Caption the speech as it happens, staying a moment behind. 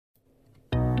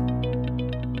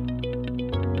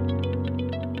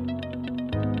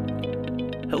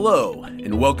Hello,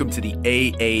 and welcome to the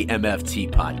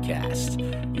AAMFT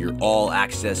podcast, your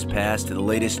all-access pass to the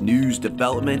latest news,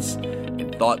 developments,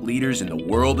 and thought leaders in the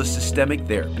world of systemic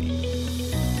therapy.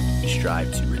 We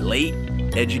strive to relate,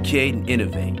 educate, and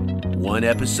innovate, one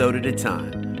episode at a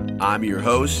time. I'm your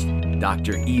host,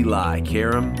 Dr. Eli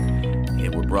Karam,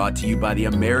 and we're brought to you by the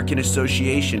American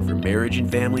Association for Marriage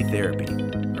and Family Therapy.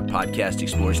 Our podcast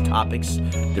explores topics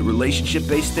that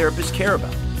relationship-based therapists care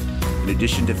about. In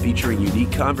addition to featuring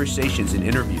unique conversations and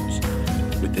interviews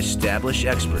with established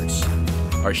experts,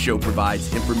 our show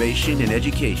provides information and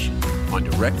education on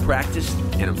direct practice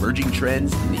and emerging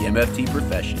trends in the MFT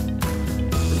profession.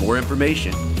 For more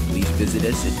information, please visit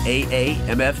us at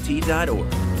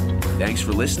aamft.org. Thanks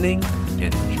for listening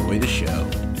and enjoy the show.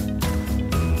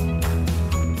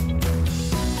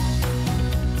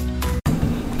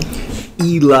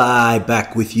 Eli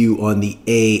back with you on the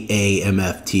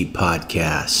AAMFT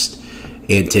podcast.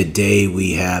 And today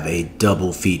we have a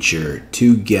double feature,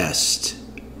 two guests.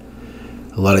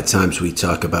 A lot of times we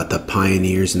talk about the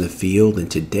pioneers in the field,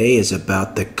 and today is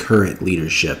about the current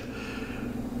leadership.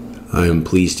 I am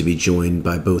pleased to be joined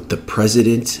by both the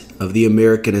president of the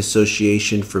American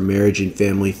Association for Marriage and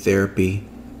Family Therapy,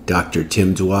 Dr.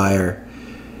 Tim Dwyer,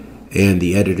 and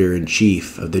the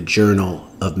editor-in-chief of the Journal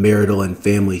of Marital and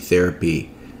Family Therapy,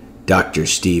 Dr.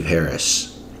 Steve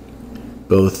Harris.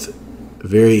 Both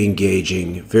very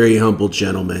engaging, very humble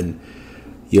gentlemen.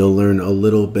 You'll learn a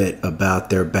little bit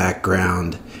about their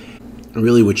background.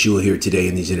 Really what you will hear today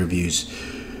in these interviews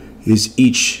is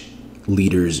each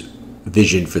leader's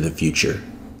vision for the future.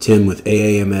 Tim with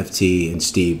AAMFT and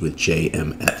Steve with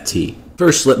JMFT.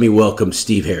 First, let me welcome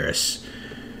Steve Harris.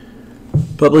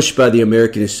 Published by the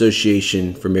American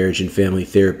Association for Marriage and Family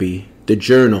Therapy, the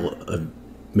Journal of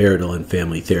Marital and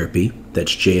Family Therapy,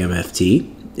 that's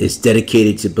JMFT, is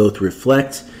dedicated to both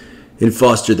reflect and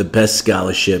foster the best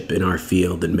scholarship in our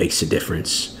field that makes a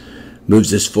difference,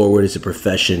 moves us forward as a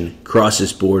profession,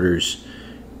 crosses borders,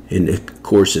 and of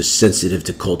course is sensitive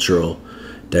to cultural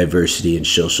diversity and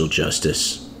social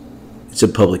justice. It's a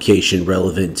publication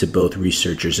relevant to both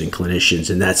researchers and clinicians,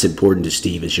 and that's important to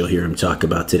Steve, as you'll hear him talk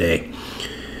about today.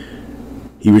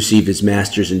 He received his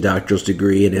master's and doctoral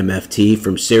degree in MFT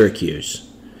from Syracuse.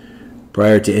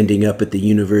 Prior to ending up at the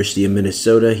University of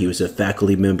Minnesota, he was a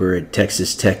faculty member at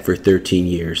Texas Tech for 13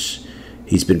 years.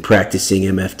 He's been practicing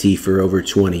MFT for over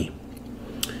 20.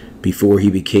 Before he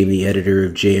became the editor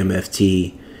of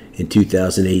JMFT in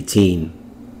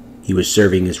 2018, he was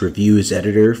serving as reviews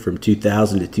editor from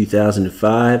 2000 to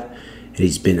 2005, and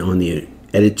he's been on the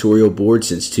editorial board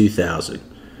since 2000.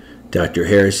 Dr.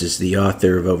 Harris is the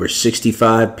author of over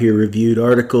 65 peer-reviewed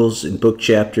articles and book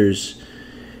chapters,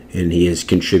 and he has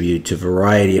contributed to a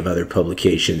variety of other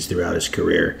publications throughout his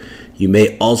career. You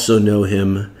may also know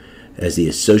him as the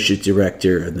Associate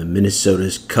Director of the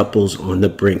Minnesota's Couples on the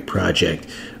Brink Project,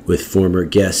 with former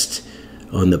guest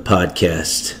on the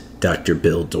podcast, Dr.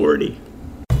 Bill Doherty.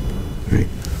 All right.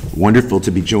 Wonderful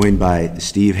to be joined by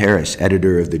Steve Harris,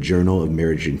 editor of the Journal of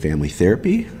Marriage and Family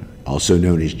Therapy, also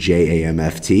known as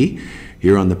JAMFT,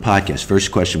 here on the podcast.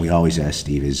 First question we always ask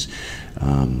Steve is,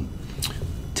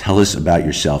 tell us about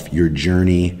yourself, your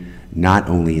journey, not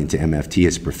only into MFT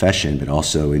as a profession, but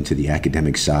also into the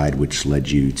academic side, which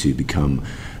led you to become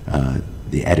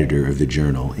the editor of the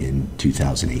journal in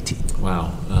 2018.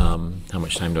 Wow. How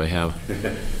much time do I have?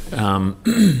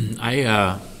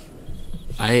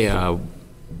 I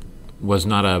was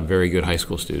not a very good high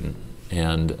school student.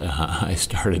 And I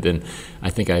started in,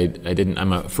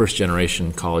 I'm a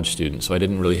first-generation college student, so I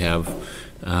didn't really have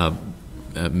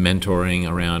mentoring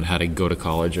around how to go to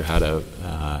college or how to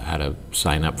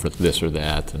sign up for this or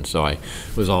that, and so I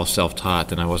was all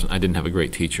self-taught, and I didn't have a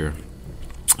great teacher.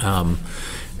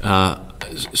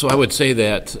 So I would say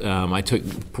that I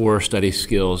took poor study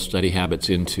skills, study habits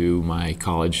into my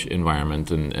college environment,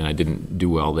 and I didn't do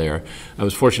well there. I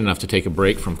was fortunate enough to take a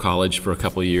break from college for a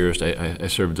couple of years. I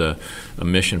served a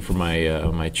mission for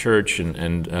my church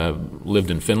and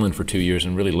lived in Finland for 2 years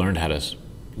and really learned how to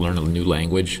learn a new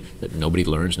language that nobody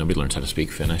learns. Nobody learns how to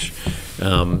speak Finnish,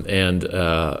 and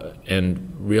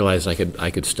realized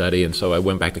I could study. And so I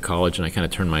went back to college and I kind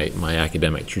of turned my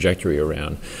academic trajectory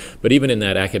around. But even in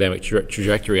that academic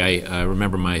trajectory, I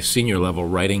remember my senior level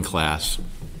writing class.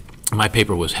 My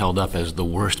paper was held up as the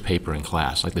worst paper in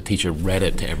class. Like the teacher read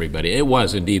it to everybody. It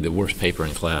was indeed the worst paper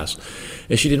in class,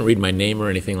 and she didn't read my name or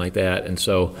anything like that. And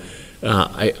so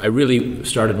I really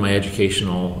started my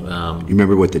educational... you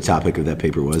remember what the topic of that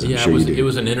paper was? I'm sure you do. It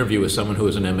was an interview with someone who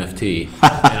was an MFT.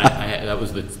 And that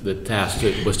was the task,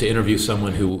 was to interview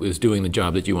someone who is doing the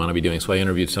job that you want to be doing. So I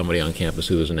interviewed somebody on campus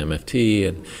who was an MFT,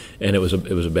 and it was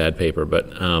a bad paper.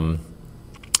 But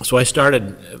So I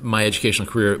started my educational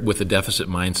career with a deficit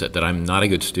mindset that I'm not a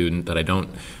good student, that I don't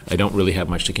really have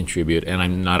much to contribute, and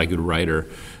I'm not a good writer.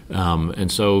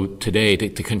 And so today,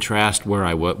 to contrast where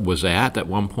I was at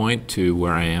one point to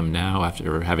where I am now,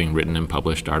 after having written and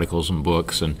published articles and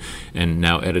books, and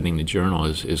now editing the journal,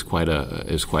 is quite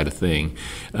a thing.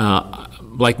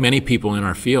 Like many people in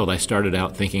our field, I started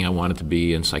out thinking I wanted to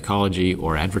be in psychology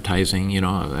or advertising.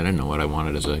 I didn't know what I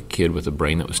wanted as a kid with a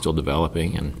brain that was still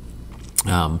developing, and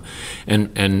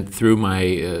through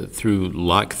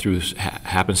luck, through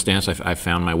happenstance, I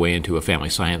found my way into a family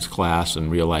science class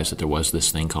and realized that there was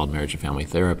this thing called marriage and family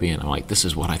therapy, and I'm like, this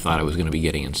is what I thought I was going to be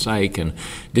getting in psych, and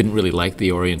didn't really like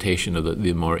the orientation of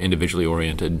the more individually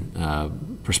oriented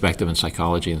perspective in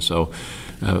psychology, and so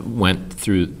went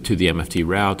through to the MFT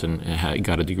route and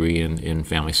got a degree in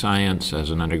family science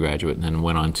as an undergraduate, and then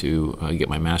went on to get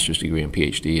my master's degree and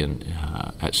PhD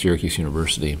at Syracuse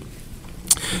University.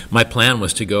 My plan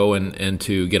was to go and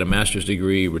to get a master's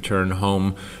degree, return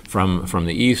home from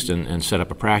the East, and set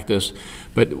up a practice.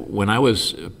 But when I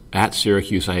was at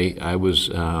Syracuse, I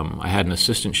had an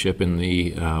assistantship in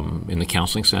the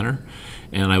counseling center,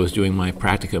 and I was doing my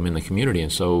practicum in the community.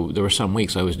 And so there were some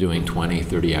weeks I was doing 20,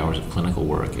 30 hours of clinical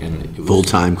work, and it was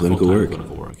full-time clinical work.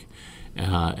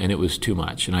 And it was too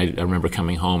much. And I remember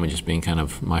coming home and just being kind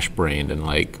of mush-brained, and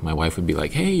like my wife would be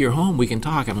like, "Hey, you're home, we can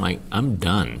talk." I'm like, "I'm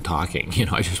done talking.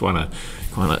 I just want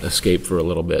to escape for a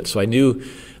little bit." So I knew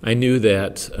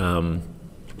that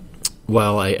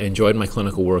while I enjoyed my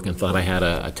clinical work and thought I had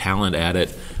a talent at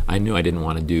it, I knew I didn't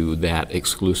want to do that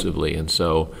exclusively. And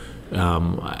so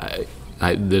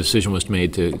the decision was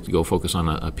made to go focus on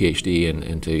a PhD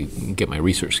and to get my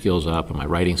research skills up and my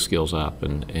writing skills up,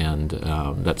 and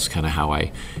that's kind of how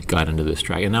I got into this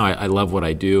track. And now I love what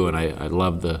I do, and I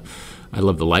love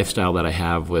the lifestyle that I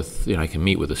have with, I can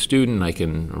meet with a student, I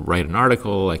can write an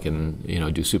article, I can,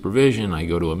 do supervision, I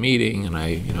go to a meeting, and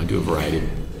I, do a variety.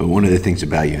 But one of the things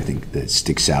about you, I think, that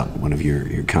sticks out, one of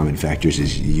your common factors,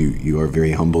 is you are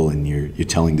very humble, and you're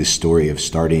telling this story of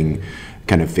starting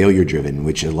kind of failure-driven,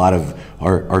 which a lot of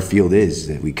our field is,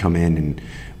 that we come in and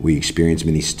we experience.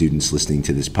 Many students listening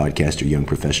to this podcast or young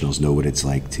professionals know what it's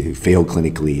like to fail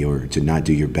clinically or to not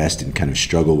do your best and kind of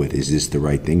struggle with, is this the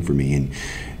right thing for me? And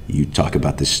you talk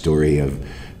about this story of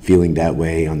feeling that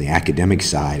way on the academic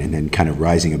side and then kind of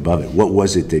rising above it. What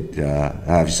was it that,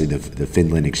 obviously the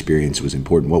Finland experience was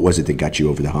important. What was it that got you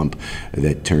over the hump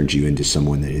that turned you into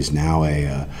someone that is now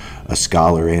a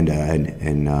scholar and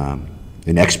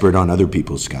an expert on other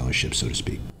people's scholarships, so to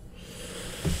speak?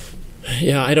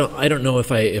 Yeah, I don't know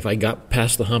if I got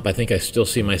past the hump. I think I still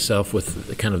see myself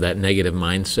with kind of that negative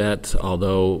mindset.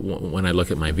 Although when I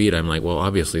look at my Vita, I'm like, well,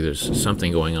 obviously there's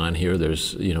something going on here.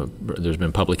 There's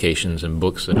been publications and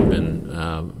books that have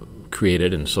been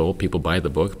created and sold. People buy the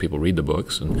book, people read the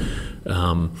books, and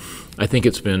I think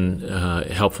it's been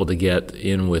helpful to get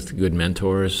in with good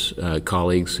mentors,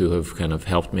 colleagues who have kind of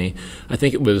helped me. I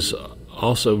think it was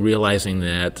also realizing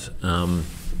that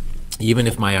even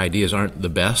if my ideas aren't the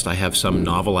best, I have some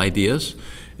novel ideas,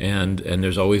 and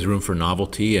there's always room for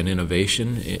novelty and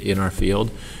innovation in our field.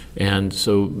 And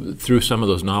so through some of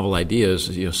those novel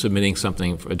ideas, submitting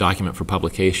a document for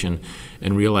publication,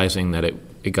 and realizing that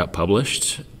it got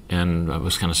published, and I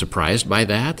was kind of surprised by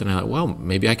that, and I thought, well,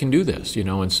 maybe I can do this,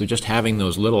 and so just having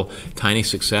those little tiny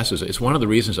successes. It's one of the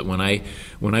reasons that when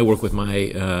I work with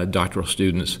my doctoral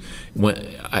students,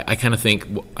 I kind of think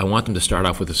I want them to start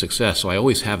off with a success, so I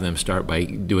always have them start by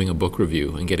doing a book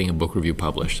review and getting a book review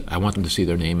published. I want them to see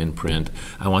their name in print.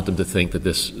 I want them to think that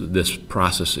this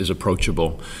process is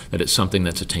approachable, that it's something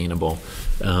that's attainable,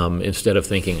 instead of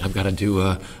thinking I've got to do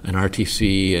an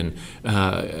RTC and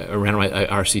a randomized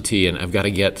RCT, and I've got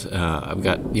to get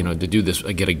to do this,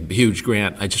 I get a huge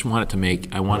grant. I just want it to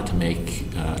make. I want it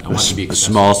to be a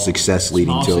small success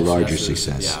leading to a larger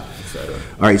success. Yeah, etc.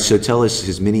 All right. So tell us,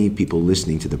 as many people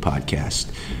listening to the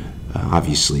podcast,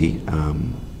 obviously,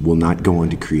 will not go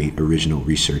on to create original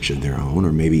research of their own,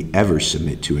 or maybe ever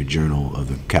submit to a journal of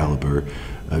the caliber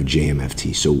of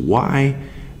JMFT. So why?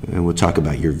 And we'll talk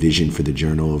about your vision for the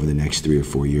journal over the next 3 or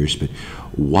 4 years. But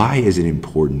why is it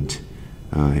important?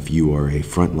 If you are a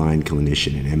frontline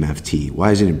clinician at MFT,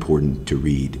 why is it important to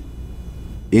read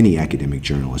any academic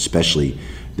journal, especially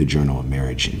the Journal of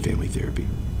Marriage and Family Therapy?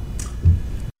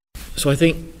 So I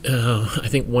think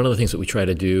one of the things that we try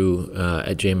to do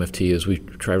at JMFT is we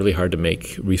try really hard to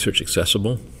make research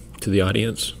accessible to the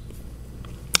audience,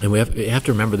 and we have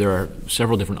to remember there are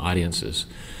several different audiences.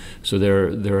 So there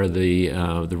are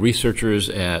the researchers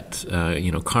at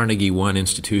Carnegie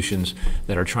institutions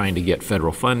that are trying to get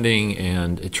federal funding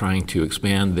and trying to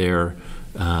expand their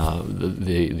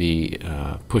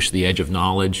push the edge of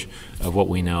knowledge of what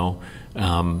we know.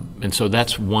 And so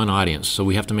that's one audience. So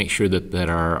we have to make sure that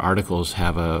our articles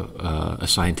have a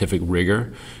scientific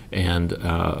rigor and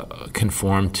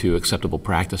conform to acceptable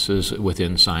practices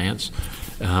within science.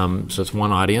 So it's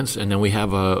one audience, and then we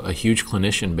have a huge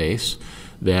clinician base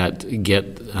that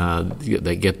get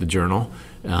the journal.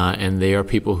 And they are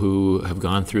people who have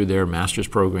gone through their master's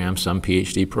programs, some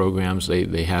PhD programs.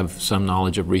 They have some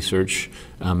knowledge of research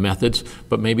methods,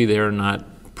 but maybe they're not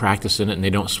practicing it and they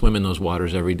don't swim in those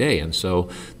waters every day. And so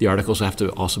the articles have to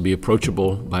also be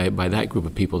approachable by that group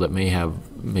of people that may have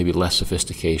maybe less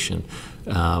sophistication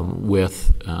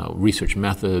with research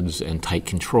methods and tight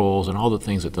controls and all the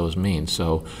things that those mean.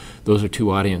 So those are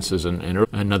two audiences. And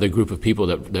another group of people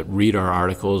that read our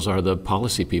articles are the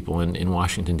policy people in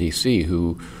Washington, D.C.,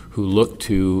 who look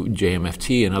to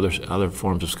JMFT and other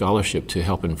forms of scholarship to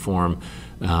help inform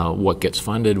what gets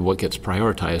funded, what gets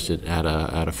prioritized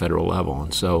at a federal level.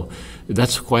 And so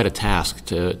that's quite a task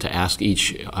to ask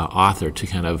each author to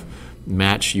kind of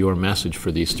match your message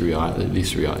for these three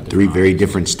very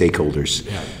different stakeholders.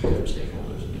 Yeah, different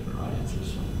stakeholders and different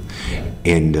audiences. Yeah.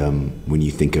 And when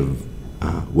you think of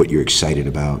what you're excited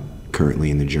about currently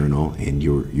in the journal and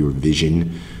your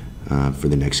vision for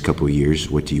the next couple of years,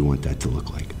 what do you want that to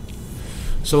look like?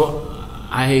 So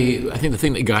I think the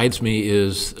thing that guides me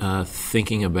is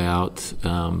thinking about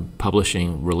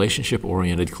publishing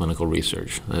relationship-oriented clinical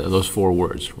research. Those 4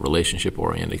 words,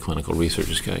 relationship-oriented clinical research,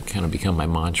 has kind of become my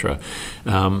mantra.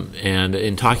 And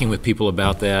in talking with people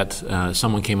about that,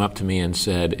 someone came up to me and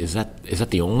said, is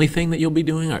that the only thing that you'll be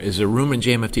doing? Or is there room in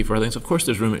JMFT for other things? Of course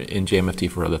there's room in JMFT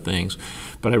for other things,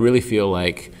 but I really feel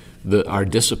like our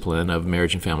discipline of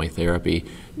marriage and family therapy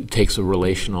takes a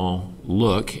relational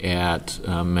look at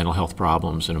mental health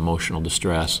problems and emotional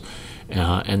distress,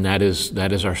 and that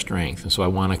is our strength. And so I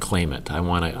want to claim it. I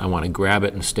want to grab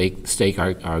it and stake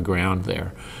our ground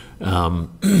there.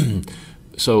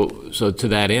 So to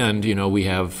that end, we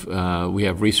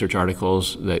have research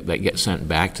articles that get sent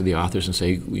back to the authors and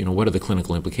say, what are the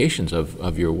clinical implications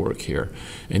of your work here?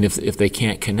 And if they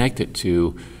can't connect it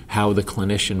to how the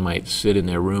clinician might sit in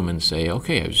their room and say,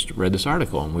 okay, I just read this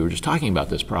article and we were just talking about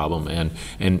this problem, and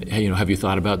have you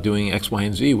thought about doing X, Y,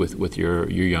 and Z with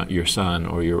your son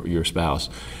or your spouse?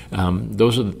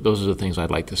 Those are the things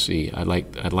I'd like to see. I'd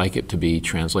like it to be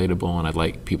translatable, and I'd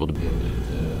like people to be able to.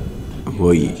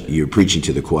 Well, you're preaching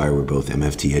to the choir. We're both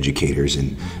MFT educators,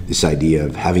 and this idea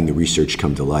of having the research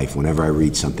come to life. Whenever I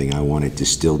read something, I want it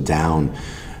distilled down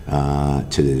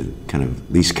to the kind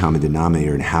of least common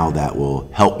denominator, and how that will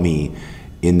help me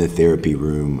in the therapy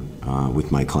room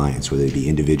with my clients, whether they be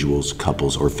individuals,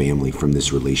 couples, or family, from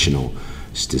this relational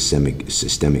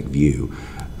systemic view.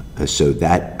 So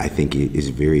that, I think, is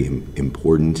very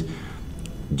important.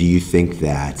 Do you think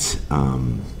that...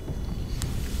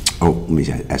 let me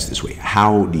ask this way.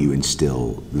 How do you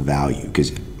instill the value?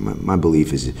 Because my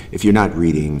belief is, if you're not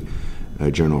reading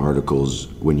journal articles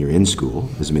when you're in school,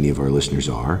 as many of our listeners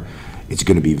are, it's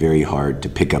going to be very hard to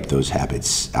pick up those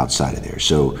habits outside of there.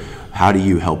 So how do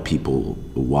you help people,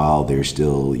 while they're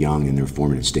still young in their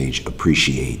formative stage,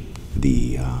 appreciate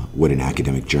what an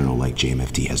academic journal like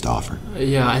JMFT has to offer?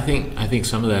 Yeah, I think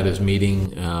some of that is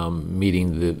meeting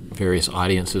the various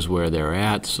audiences where they're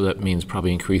at. So that means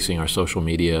probably increasing our social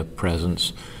media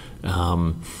presence. We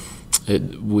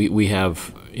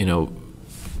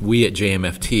at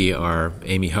JMFT are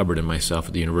Amy Hubbard and myself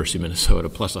at the University of Minnesota,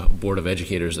 plus a board of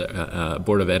educators,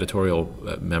 board of editorial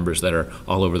members that are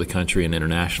all over the country and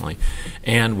internationally,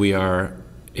 and we are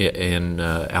in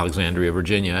Alexandria,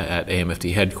 Virginia at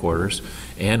AAMFT headquarters,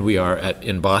 and we are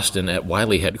in Boston at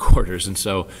Wiley headquarters. And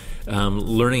so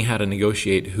learning how to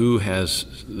negotiate who has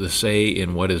the say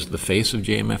in what is the face of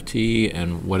JMFT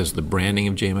and what is the branding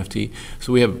of JMFT.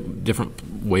 So we have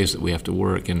different ways that we have to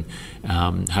work, and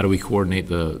how do we coordinate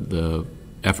the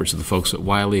efforts of the folks at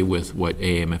Wiley with what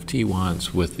AAMFT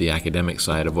wants, with the academic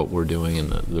side of what we're doing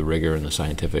and the rigor and the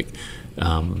scientific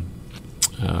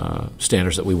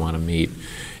standards that we want to meet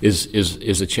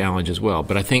is a challenge as well.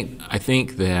 But I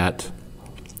think that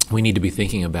we need to be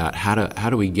thinking about how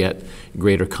do we get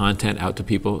greater content out to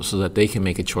people so that they can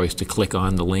make a choice to click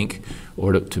on the link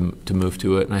or to move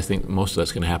to it. And I think most of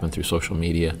that's going to happen through social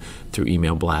media, through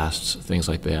email blasts, things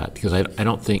like that. Because I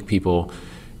don't think people,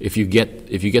 if you get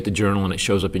the journal and it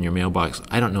shows up in your mailbox,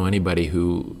 I don't know anybody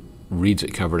who reads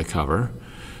it cover to cover.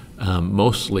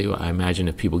 Mostly, I imagine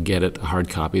if people get it, a hard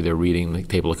copy, they're reading the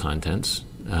table of contents.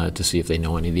 to see if they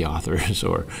know any of the authors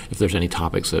or if there's any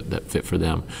topics that fit for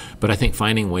them. But I think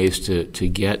finding ways to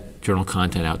get journal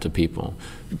content out to people.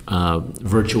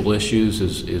 Virtual issues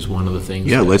is one of the things.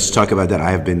 Yeah, let's talk about that.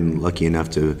 I have been lucky enough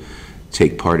to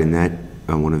take part in that,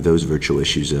 one of those virtual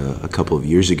issues a couple of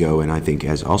years ago, and I think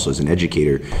as an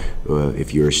educator,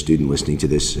 if you're a student listening to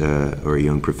this or a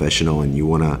young professional and you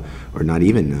want to, or not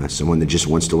even someone that just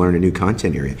wants to learn a new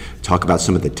content area, talk about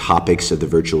some of the topics of the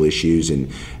virtual issues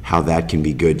and how that can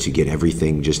be good to get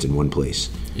everything just in one place.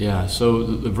 Yeah, so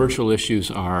the virtual issues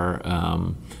are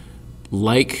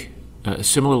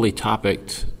similarly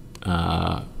topicked,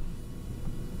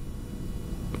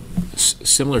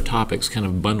 similar topics kind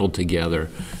of bundled together.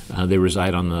 They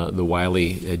reside on the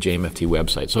Wiley JMFT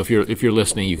website. So if you're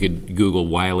listening, you could Google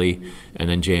Wiley and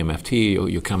then JMFT.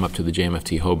 You'll come up to the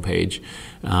JMFT homepage,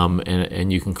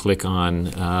 and you can click on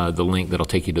the link that'll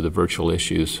take you to the virtual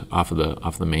issues off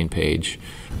the main page.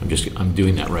 I'm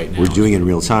doing that right now. We're doing it in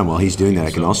real time. While he's doing that,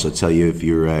 I can also tell you if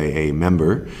you're a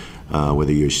member,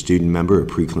 whether you're a student member, a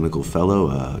preclinical fellow,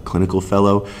 a clinical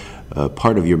fellow.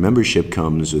 Part of your membership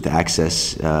comes with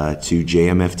access to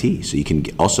JMFT. So you can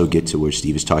also get to where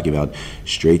Steve is talking about,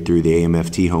 straight through the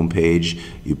AAMFT homepage.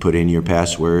 You put in your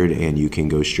password and you can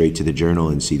go straight to the journal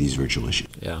and see these virtual issues.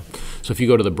 Yeah. So if you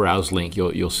go to the browse link,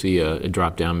 you'll see a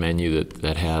drop-down menu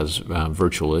that has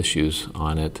virtual issues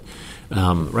on it.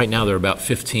 Right now there are about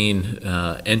 15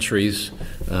 entries.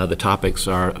 The topics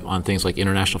are on things like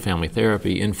international family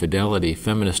therapy, infidelity,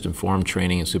 feminist informed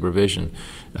training and supervision,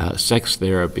 sex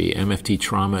therapy, MFT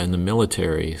trauma in the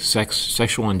military,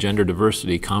 sexual and gender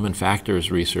diversity, common factors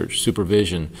research,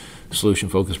 supervision,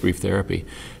 solution-focused brief therapy.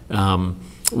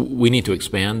 We need to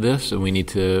expand this, and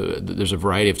there's a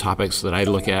variety of topics that I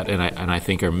look at and I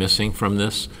think are missing from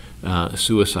this.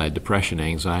 Suicide, depression,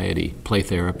 anxiety, play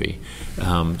therapy.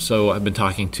 So I've been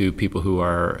talking to people who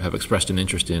have expressed an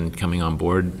interest in coming on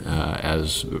board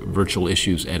as virtual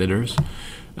issues editors.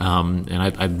 And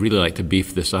I'd really like to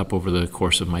beef this up over the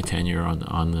course of my tenure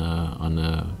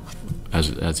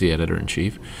as the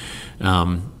editor-in-chief.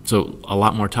 So a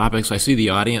lot more topics. I see the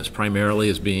audience primarily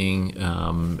as being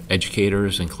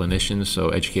educators and clinicians, so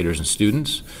educators and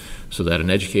students, so that an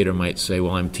educator might say,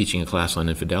 well, I'm teaching a class on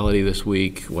infidelity this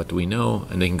week, what do we know?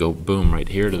 And they can go, boom, right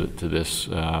here to this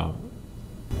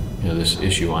this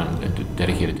issue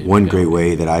dedicated to one great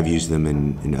way that I've used them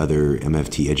in other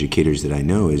MFT educators that I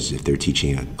know is if they're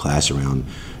teaching a class around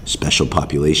special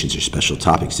populations or special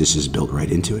topics, this is built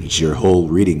right into it. It's your whole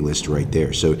reading list right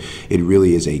there. So it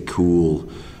really is a cool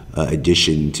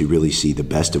addition to really see the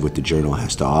best of what the journal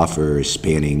has to offer,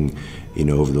 spanning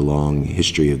over the long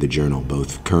history of the journal,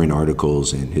 both current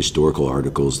articles and historical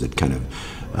articles that kind of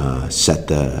set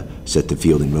the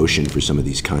field in motion for some of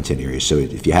these content areas. So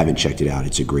if you haven't checked it out,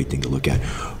 it's a great thing to look at.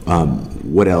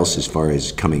 What else, as far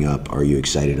as coming up, are you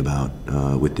excited about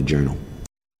with the journal?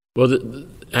 Well,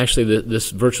 actually,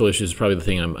 this virtual issue is probably the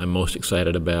thing I'm most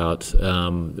excited about.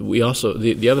 We also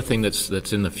the other thing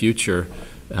that's in the future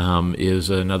is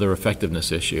another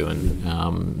effectiveness issue,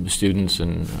 and students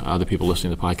and other people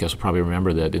listening to the podcast will probably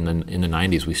remember that in the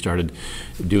 90s we started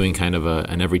doing kind of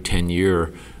an every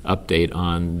 10-year update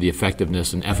on the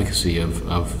effectiveness and efficacy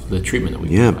of the treatment that we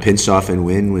provide. Pinsoff and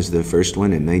Wynn was the first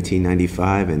one in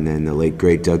 1995, and then the late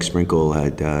great Doug Sprinkle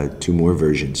had two more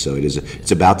versions. So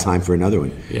it's about time for another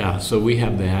one. Yeah, so we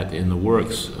have that in the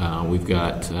works. We've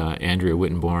got Andrea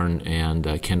Wittenborn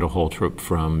and Kendall Holtrup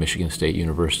from Michigan State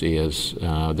University as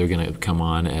they're going to come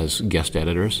on as guest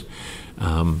editors,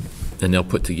 and they'll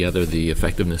put together the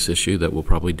effectiveness issue that will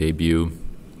probably debut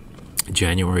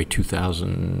January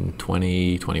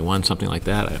 2020, 21, something like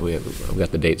that. I've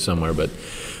got the date somewhere, but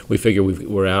we figure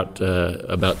we're out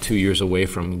about 2 years away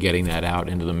from getting that out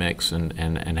into the mix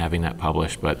and having that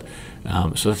published. But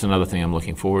so that's another thing I'm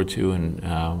looking forward to,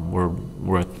 and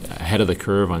we're ahead of the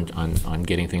curve on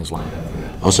getting things lined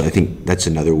up. Also, I think that's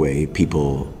another way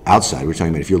people outside, we're talking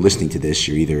about if you're listening to this,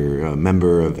 you're either a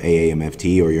member of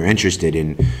AAMFT or you're interested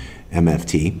in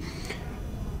MFT.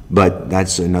 But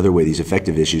that's another way these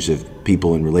effective issues of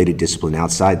people in related discipline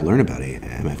outside learn about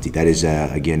MFT. That is,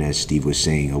 again, as Steve was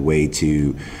saying, a way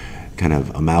to kind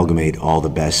of amalgamate all the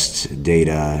best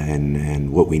data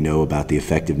and what we know about the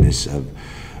effectiveness of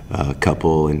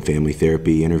couple and family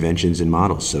therapy interventions and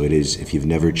models. So it is, if you've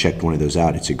never checked one of those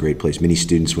out, it's a great place. Many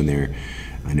students, when they're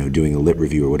doing a lit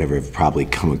review or whatever, have probably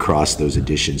come across those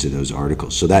editions of those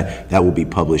articles. So that will be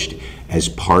published as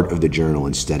part of the journal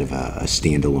instead of a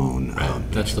standalone.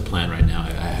 Right. That's the plan right now.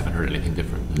 I haven't heard anything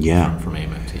different from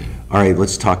AAMFT. All right,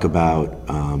 let's talk about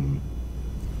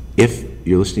if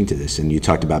you're listening to this and you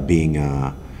talked about being,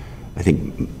 I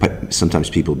think sometimes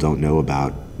people don't know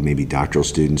about maybe doctoral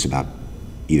students, about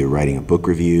either writing a book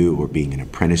review or being an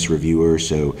apprentice reviewer.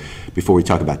 So before we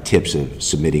talk about tips of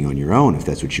submitting on your own, if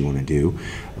that's what you want to do,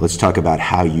 let's talk about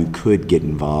how you could get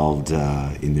involved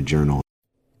in the journal.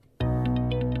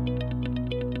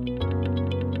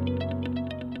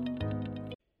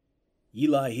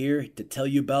 Eli here to tell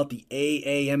you about the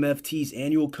AAMFT's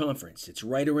annual conference. It's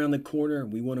right around the corner,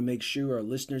 and we want to make sure our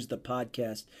listeners of the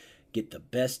podcast get the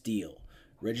best deal.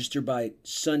 Register by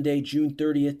Sunday, June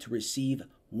 30th to receive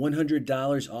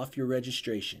 $100 off your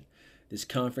registration. This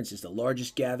conference is the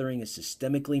largest gathering of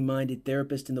systemically minded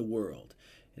therapists in the world,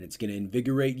 and it's going to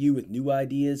invigorate you with new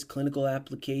ideas, clinical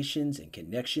applications, and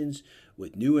connections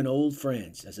with new and old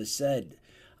friends. As I said,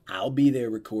 I'll be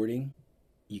there recording.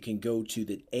 You can go to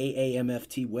the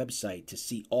AAMFT website to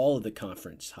see all of the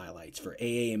conference highlights for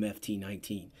AAMFT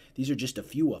 19. These are just a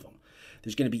few of them.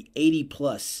 There's going to be 80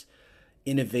 plus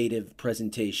innovative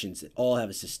presentations that all have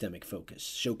a systemic focus,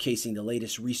 showcasing the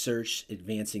latest research,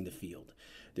 advancing the field.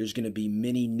 There's going to be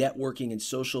many networking and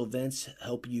social events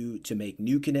help you to make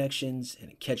new connections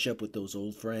and catch up with those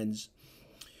old friends.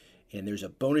 And there's a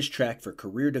bonus track for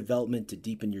career development to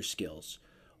deepen your skills.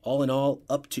 All in all,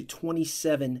 up to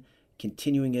 27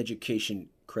 continuing education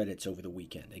credits over the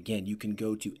weekend. Again, you can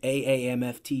go to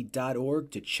aamft.org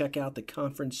to check out the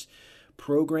conference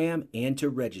program and to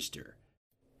register.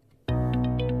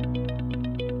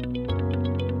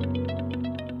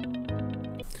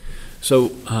 So,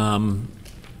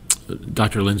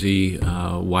 Dr. Lindsay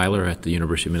Weiler at the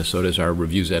University of Minnesota is our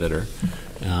reviews editor.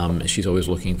 She's always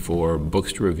looking for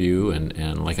books to review,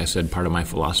 and like I said, part of my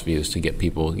philosophy is to get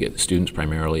students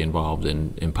primarily involved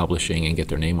in publishing and get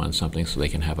their name on something so they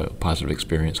can have a positive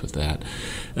experience with that.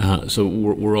 So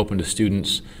we're open to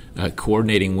students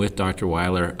coordinating with Dr.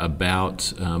 Weiler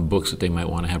about books that they might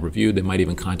want to have reviewed. They might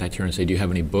even contact her and say, do you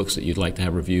have any books that you'd like to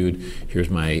have reviewed? Here's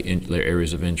their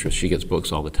areas of interest. She gets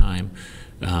books all the time.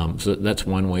 So that's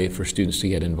one way for students to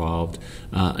get involved.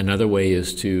 Another way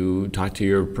is to talk to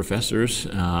your professors,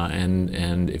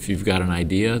 and if you've got an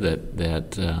idea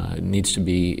that needs to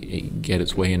get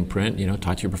its way in print,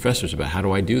 talk to your professors about how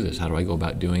do I do this, how do I go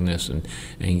about doing this, and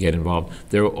get involved.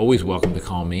 They're always welcome to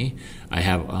call me. I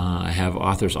have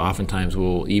authors oftentimes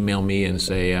will email me and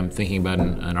say, I'm thinking about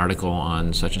an article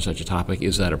on such and such a topic.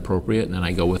 Is that appropriate? And then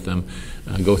I go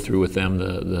through with them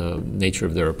the nature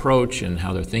of their approach and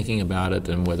how they're thinking about it,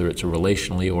 and whether it's a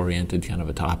relationally oriented kind of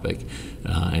a topic,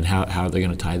 and how they're going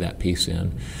to tie that piece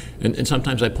in. And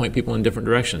sometimes I point people in different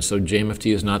directions. So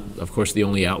JMFT is not, of course, the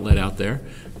only outlet out there.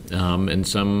 And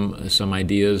some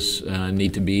ideas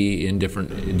need to be in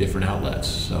different outlets.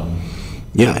 So.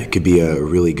 Yeah, it could be a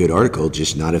really good article,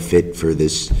 just not a fit for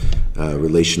this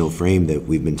relational frame that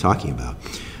we've been talking about.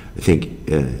 I think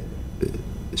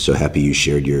so happy you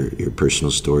shared your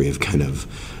personal story of kind of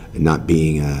not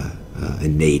being a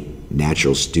innate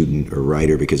natural student or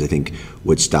writer, because I think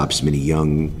what stops many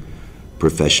young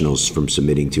professionals from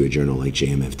submitting to a journal like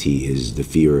JMFT is the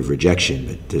fear of rejection.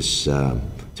 But this, to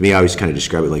me, I always kind of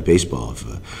describe it like baseball.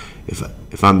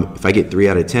 If I get 3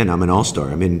 out of 10, I'm an all-star.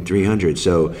 I'm in 300.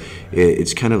 So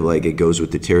it's kind of like it goes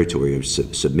with the territory of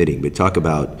submitting. But talk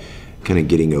about kind of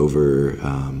getting over,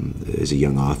 as a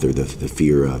young author, the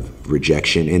fear of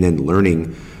rejection, and then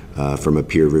learning from a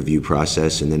peer review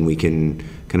process. And then we can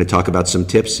kind of talk about some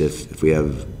tips if we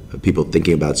have people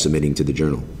thinking about submitting to the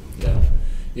journal. Yeah.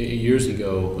 Years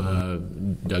ago,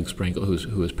 Doug Sprinkle,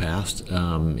 who has passed,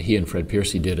 he and Fred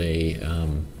Piercy did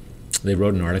they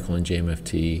wrote an article in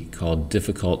JMFT called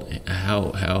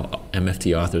How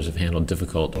MFT Authors Have Handled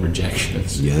Difficult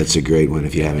Rejections. Yeah, that's a great one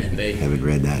if you haven't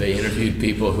read that. They interviewed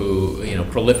people who,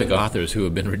 prolific authors who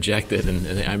have been rejected,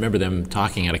 and I remember them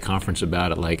talking at a conference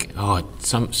about it, like,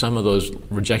 some of those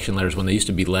rejection letters, when they used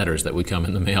to be letters that would come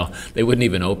in the mail, they wouldn't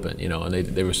even open, and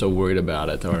they were so worried about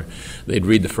it. Or they'd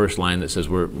read the first line that says,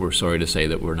 we're sorry to say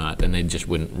that we're not, and they just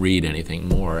wouldn't read anything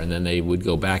more. And then they would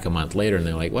go back a month later and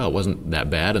they're like, well, it wasn't that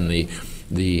bad. And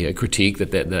the critique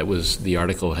that was the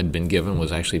article had been given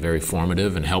was actually very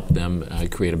formative and helped them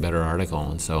create a better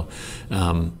article. And so,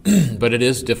 but it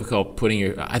is difficult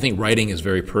I think writing is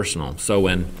very personal. So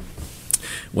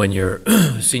when your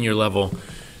senior level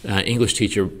English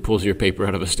teacher pulls your paper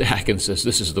out of a stack and says,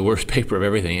 this is the worst paper of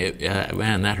everything,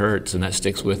 man, that hurts, and that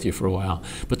sticks with you for a while.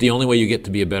 But the only way you get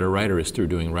to be a better writer is through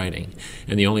doing writing.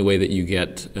 And the only way that you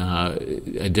get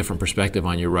a different perspective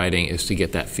on your writing is to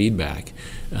get that feedback.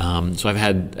 So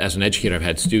as an educator, I've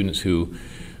had students who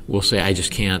will say, I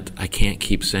can't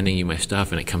keep sending you my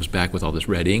stuff, and it comes back with all this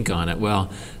red ink on it.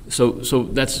 Well, so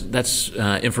that's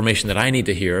information that I need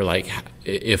to hear. Like,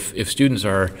 if students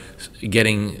are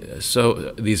getting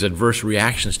these adverse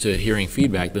reactions to hearing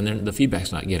feedback, then the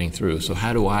feedback's not getting through. So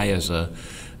how do I, as a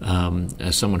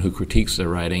as someone who critiques their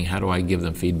writing, how do I give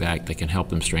them feedback that can help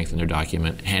them strengthen their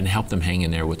document and help them hang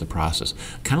in there with the process?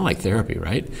 Kind of like therapy,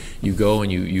 right? You go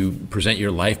and you present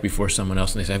your life before someone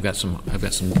else, and they say, I've got some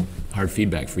hard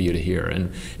feedback for you to hear.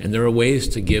 And there are ways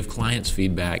to give clients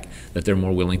feedback that they're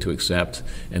more willing to accept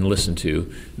and listen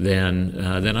to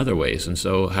than other ways. And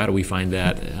so how do we find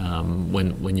that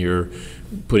when you're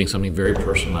putting something very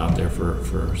personal out there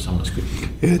for someone's critique?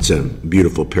 Yeah, it's a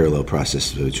beautiful parallel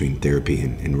process between therapy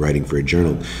and writing for a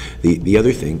journal. The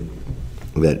other thing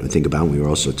that I think about, we were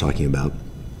also talking about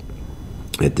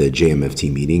at the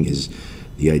JMFT meeting, is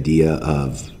the idea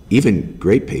of even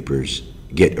great papers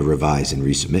get a revise and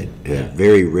resubmit.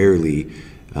 Very rarely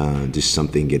does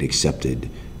something get accepted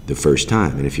the first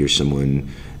time. And if you're someone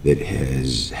that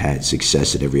has had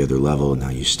success at every other level, and now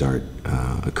you start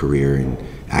a career in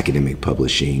academic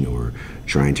publishing or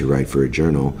trying to write for a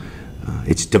journal,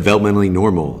 it's developmentally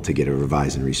normal to get a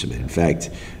revise and resubmit. In fact,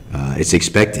 it's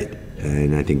expected.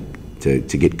 And I think to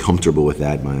get comfortable with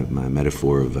that, my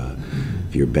metaphor of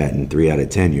if you're batting 3 out of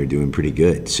 10, you're doing pretty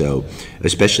good. So,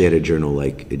 especially at a journal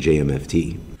like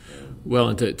JMFT. Well,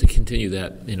 and to continue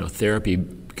that, therapy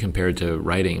compared to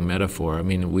writing metaphor, I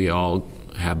mean, we all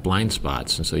have blind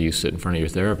spots, and so you sit in front of your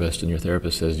therapist, and your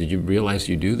therapist says, did you realize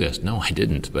you do this? No, I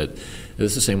didn't, but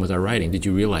it's the same with our writing. Did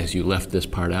you realize you left this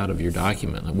part out of your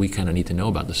document? Like, we kind of need to know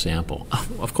about the sample. Oh,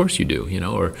 of course you do,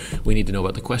 or we need to know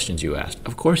about the questions you asked.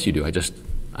 Of course you do.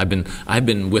 I've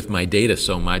been with my data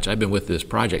so much, I've been with this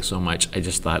project so much, I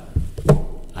just thought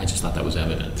that was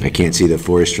evident. I can't see the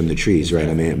forest from the trees, right?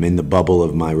 I mean, I'm in the bubble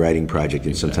of my writing project,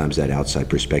 and sometimes that outside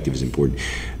perspective is important.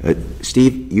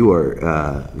 Steve, you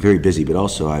are very busy, but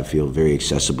also I feel very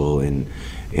accessible and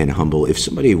humble. If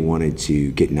somebody wanted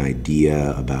to get an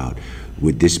idea about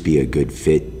would this be a good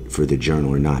fit for the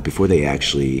journal or not, before they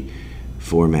actually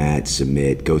format,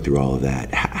 submit, go through all of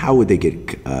that, how would they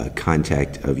get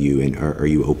contact of you, and are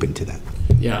you open to that?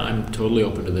 Yeah, I'm totally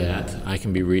open to that. I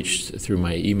can be reached through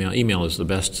my email. Email is the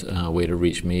best way to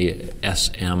reach me,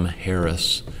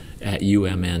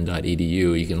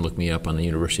 smharris@umn.edu. You can look me up on the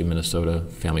University of Minnesota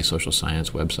Family Social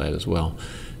Science website as well.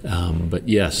 But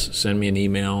yes, send me an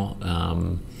email.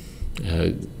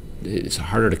 It's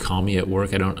harder to call me at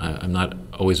work. I'm not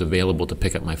always available to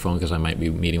pick up my phone because I might be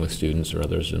meeting with students or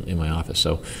others in my office.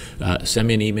 So send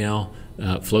me an email,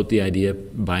 float the idea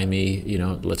by me.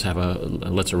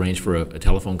 Let's arrange for a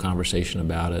telephone conversation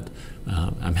about it.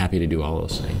 I'm happy to do all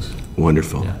those things.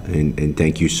 Wonderful, yeah. And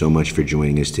thank you so much for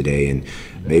joining us today. And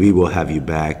maybe we'll have you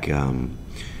back.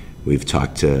 We've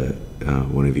talked to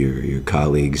one of your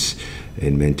colleagues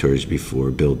and mentors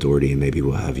before, Bill Doherty, and maybe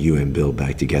we'll have you and Bill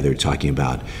back together talking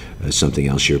about something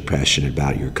else you're passionate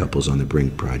about, your Couples on the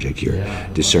Brink project, your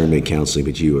discernment counseling,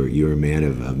 but you're a man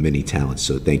of many talents.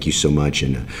 So thank you so much.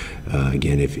 And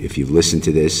again, if you've listened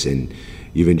to this and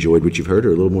you've enjoyed what you've heard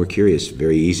or a little more curious,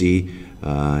 very easy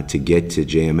to get to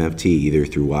JMFT either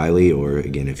through Wiley, or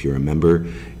again, if you're a member,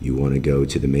 you want to go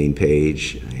to the main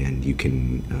page and you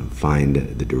can find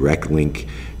the direct link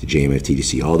to JMFT to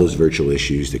see all those virtual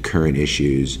issues, the current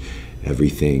issues,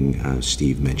 everything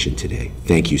Steve mentioned today.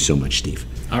 Thank you so much, Steve.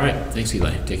 All right. Thanks,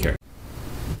 Eli. Take care.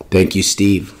 Thank you,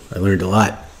 Steve. I learned a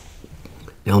lot.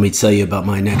 Now let me tell you about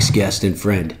my next guest and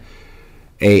friend,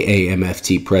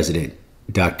 AAMFT President,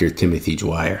 Dr. Timothy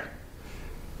Dwyer.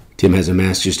 Tim has a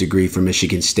master's degree from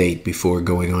Michigan State before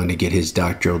going on to get his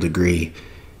doctoral degree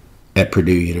at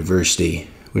Purdue University,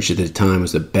 which at the time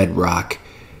was the bedrock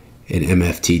in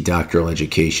MFT doctoral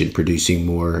education, producing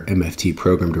more MFT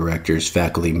program directors,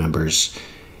 faculty members,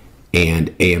 and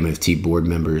AMFT board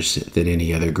members than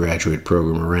any other graduate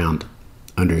program around,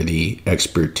 under the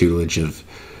expert tutelage of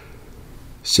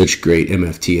such great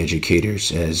MFT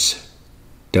educators as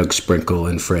Doug Sprinkle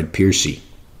and Fred Piercy.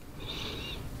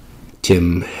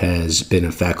 Tim has been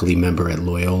a faculty member at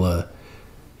Loyola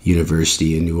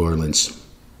University in New Orleans.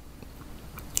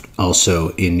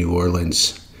 Also in New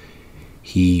Orleans,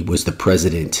 he was the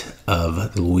president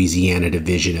of the Louisiana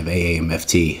division of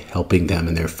AAMFT, helping them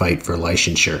in their fight for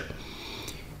licensure.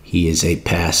 He is a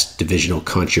past Divisional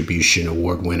Contribution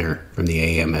Award winner from the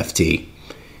AAMFT.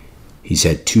 He's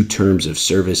had 2 terms of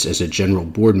service as a general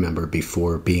board member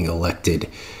before being elected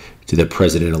to the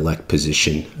president-elect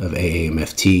position of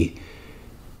AAMFT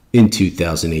in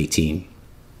 2018.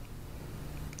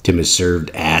 Tim has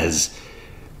served as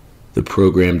the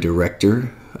program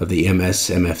director of the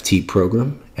MS-MFT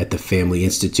program at the Family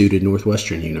Institute at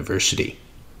Northwestern University.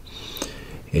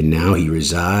 And now he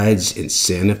resides in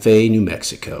Santa Fe, New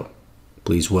Mexico.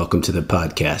 Please welcome to the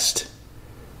podcast,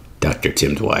 Dr.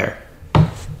 Tim Dwyer.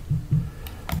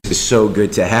 It's so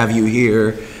good to have you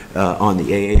here. on the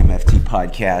AAMFT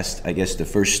podcast. I guess the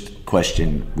first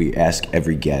question we ask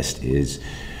every guest is,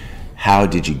 how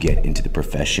did you get into the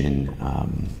profession?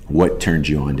 What turned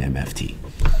you on to MFT?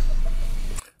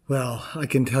 Well, I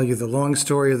can tell you the long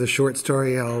story or the short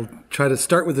story. I'll try to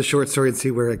start with the short story and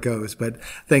see where it goes. But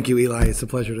thank you, Eli. It's a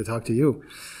pleasure to talk to you.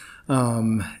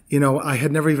 I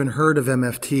had never even heard of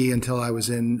MFT until I was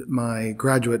in my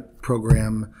graduate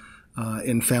program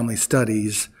in family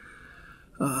studies.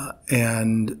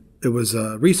 And it was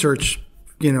a research,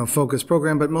 focused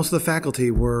program, but most of the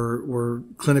faculty were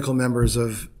clinical members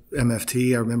of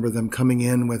MFT. I remember them coming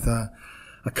in with a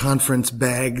conference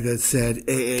bag that said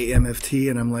AAMFT,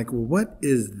 and I'm like, well, what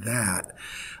is that?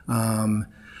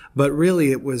 But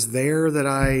really, it was there that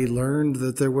I learned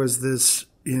that there was this,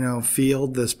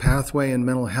 field, this pathway in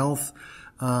mental health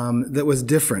that was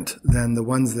different than the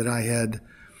ones that I had,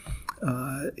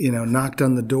 knocked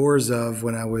on the doors of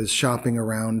when I was shopping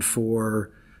around for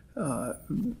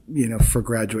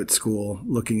graduate school,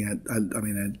 looking at, I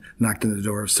knocked on the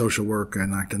door of social work, I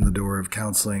knocked on the door of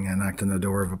counseling, I knocked on the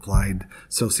door of applied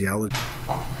sociology.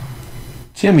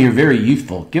 Tim, you're very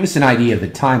youthful. Give us an idea of the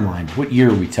timeline. What year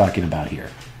are we talking about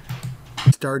here?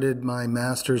 Started my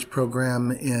master's program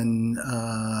in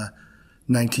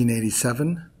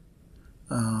 1987.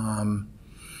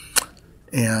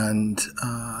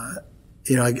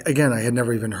 I had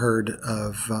never even heard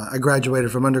of, I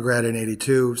graduated from undergrad in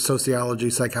 82,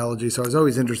 sociology, psychology. So I was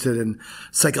always interested in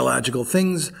psychological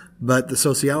things, but the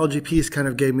sociology piece kind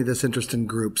of gave me this interest in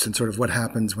groups and sort of what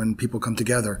happens when people come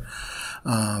together.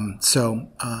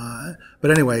 But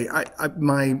anyway,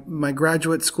 my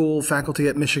graduate school faculty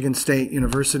at Michigan State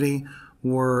University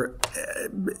were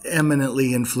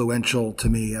eminently influential to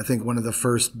me. I think one of the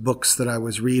first books that I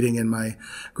was reading in my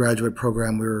graduate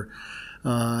program, were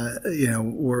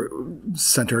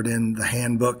centered in the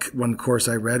handbook. One course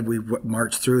I read, we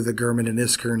marched through the Gurman and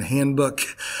Iskern handbook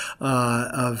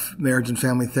of marriage and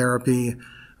family therapy,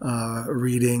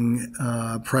 reading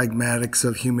Pragmatics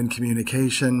of Human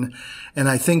Communication. And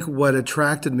I think what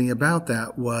attracted me about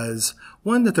that was,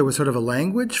 one, that there was sort of a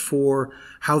language for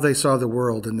how they saw the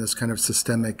world in this kind of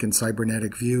systemic and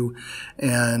cybernetic view.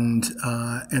 And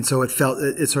so it felt,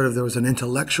 there was an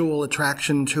intellectual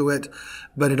attraction to it,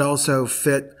 but it also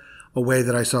fit a way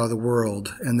that I saw the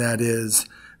world. And that is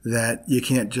that you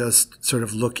can't just sort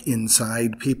of look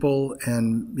inside people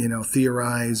and,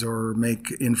 theorize or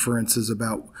make inferences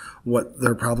about what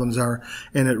their problems are.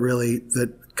 And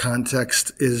that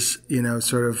context is,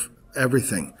 sort of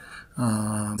everything.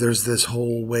 There's this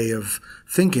whole way of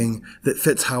thinking that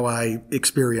fits how I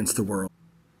experience the world.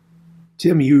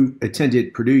 Tim, you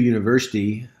attended Purdue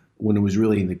University when it was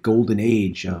really in the golden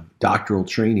age of doctoral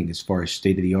training as far as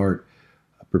state-of-the-art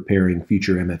preparing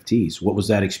future MFTs. What was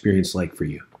that experience like for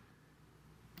you?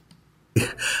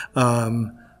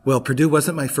 Well, Purdue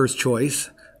wasn't my first choice.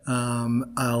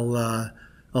 I'll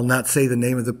not say the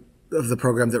name of the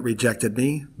program that rejected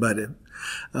me, but it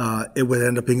would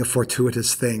end up being a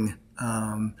fortuitous thing.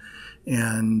 I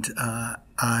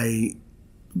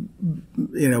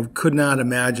could not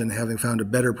imagine having found a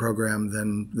better program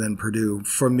than Purdue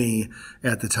for me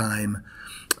at the time.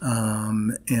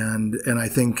 And I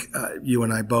think you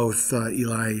and I both,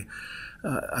 Eli,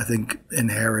 I think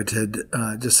inherited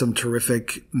just some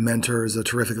terrific mentors, a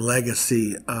terrific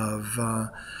legacy of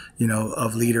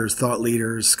leaders, thought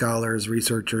leaders, scholars,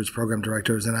 researchers, program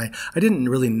directors. And I didn't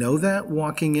really know that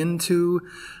walking into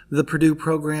the Purdue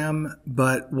program,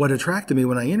 but what attracted me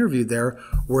when I interviewed there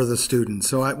were the students.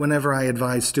 So whenever I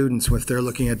advise students, if they're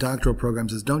looking at doctoral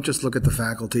programs, is don't just look at the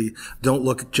faculty, don't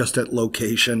look just at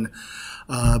location,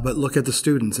 but look at the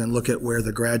students and look at where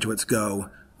the graduates go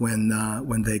when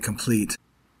they complete.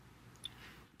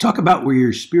 Talk about where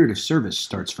your spirit of service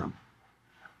starts from.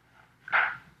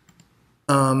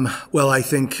 Well, I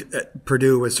think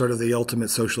Purdue was sort of the ultimate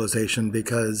socialization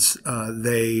because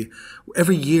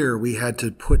every year we had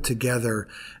to put together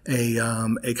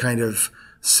a kind of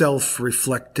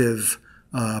self-reflective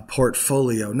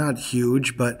portfolio, not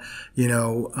huge, but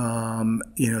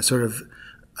sort of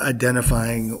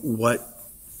identifying what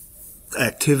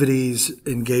activities,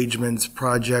 engagements,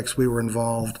 projects we were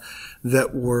involved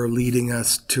that were leading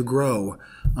us to grow,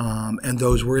 and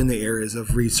those were in the areas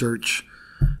of research,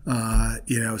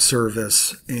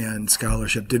 service and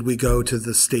scholarship? Did we go to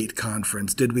the state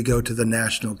conference? Did we go to the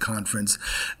national conference?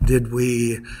 Did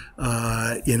we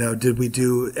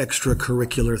do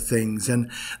extracurricular things?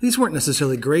 And these weren't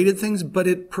necessarily graded things, but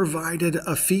it provided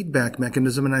a feedback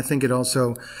mechanism. And I think it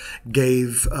also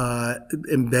gave,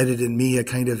 embedded in me a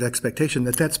kind of expectation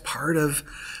that that's part of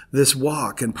this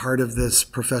walk and part of this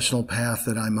professional path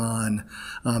that I'm on.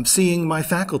 Seeing my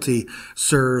faculty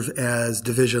serve as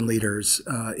division leaders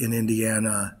in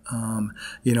Indiana,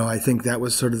 I think that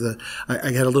was sort of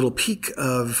I had a little peek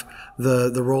of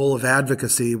the role of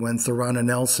advocacy when Thurana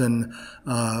Nelson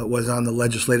was on the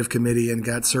legislative committee and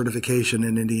got certification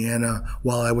in Indiana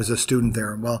while I was a student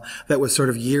there. Well, that was sort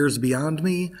of years beyond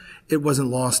me. It wasn't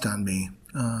lost on me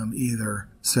either.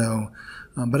 So.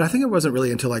 But I think it wasn't really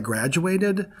until I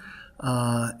graduated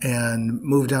and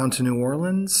moved down to New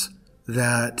Orleans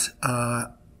that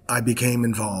I became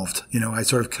involved. I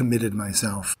sort of committed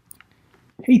myself.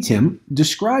 Hey, Tim,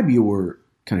 describe your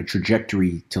kind of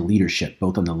trajectory to leadership,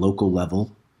 both on the local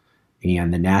level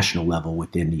and the national level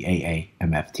within the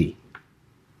AAMFT.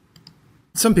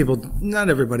 Some people, not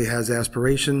everybody has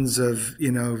aspirations of,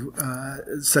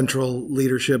 central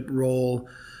leadership role.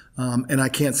 And I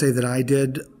can't say that I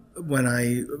did. When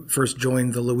I first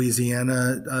joined the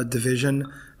Louisiana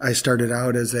division, I started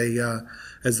out as the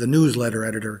newsletter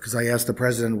editor because I asked the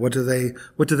president, what do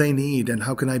they need and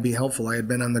how can I be helpful? I had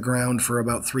been on the ground for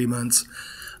about 3 months.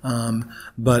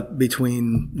 But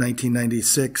between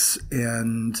 1996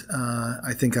 and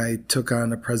I think I took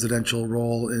on a presidential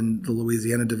role in the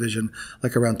Louisiana division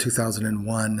like around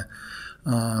 2001.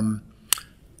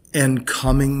 And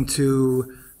coming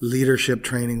to leadership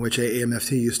training, which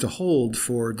AAMFT used to hold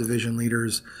for division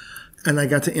leaders. And I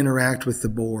got to interact with the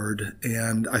board.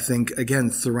 And I think, again,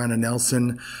 Thurana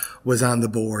Nelson was on the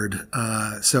board.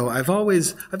 So I've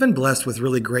been blessed with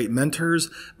really great mentors,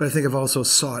 but I think I've also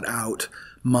sought out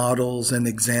models and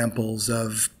examples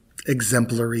of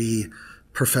exemplary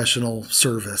professional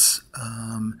service.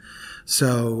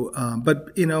 But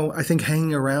I think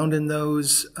hanging around in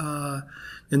those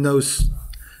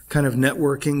kind of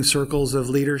networking circles of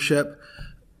leadership,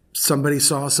 somebody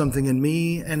saw something in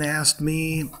me and asked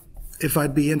me if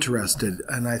I'd be interested.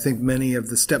 And I think many of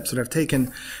the steps that I've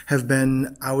taken have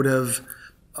been out of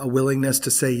a willingness to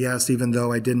say yes, even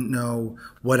though I didn't know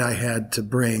what I had to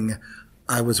bring.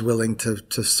 I was willing to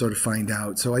sort of find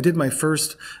out. So I did my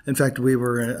first, in fact, I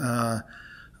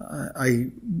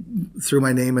threw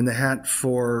my name in the hat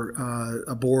for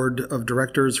a board of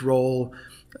directors role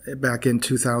back in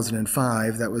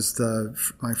 2005. That was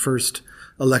my first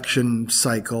election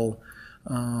cycle,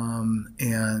 and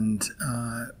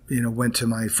went to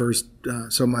my first.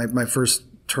 So my first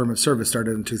term of service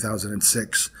started in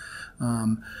 2006.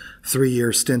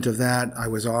 3-year stint of that, I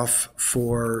was off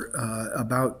for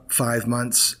about 5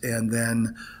 months, and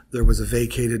then there was a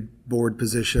vacated board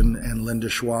position, and Linda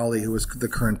Schwally, who was the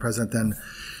current president then,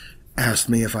 asked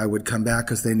me if I would come back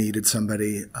because they needed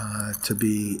somebody to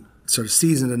be sort of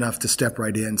seasoned enough to step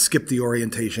right in, skip the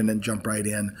orientation and jump right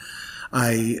in.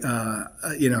 I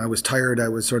was tired. I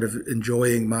was sort of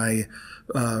enjoying my,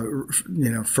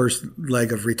 first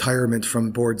leg of retirement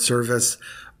from board service,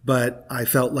 but I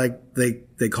felt like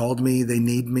they called me, they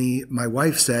need me. My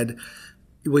wife said,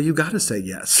 well, you got to say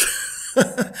yes.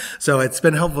 So it's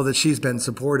been helpful that she's been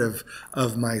supportive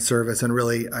of my service and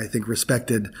really, I think,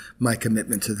 respected my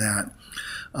commitment to that.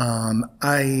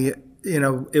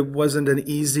 It wasn't an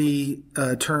easy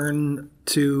turn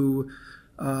to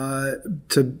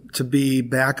be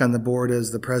back on the board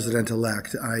as the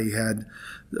president-elect. I had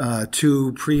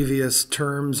 2 previous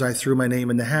terms. I threw my name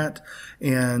in the hat,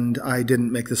 and I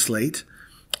didn't make the slate.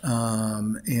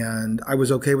 And I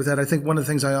was okay with that. I think one of the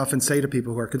things I often say to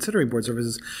people who are considering board service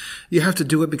is you have to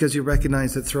do it because you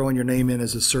recognize that throwing your name in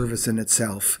is a service in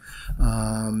itself.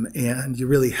 And you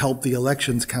really help the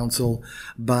elections council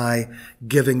by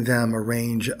giving them a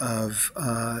range of,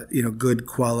 good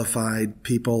qualified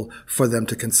people for them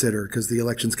to consider, because the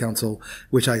elections council,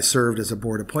 which I served as a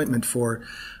board appointment for,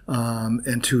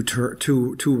 and two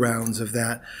rounds of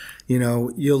that,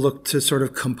 you'll look to sort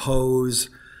of compose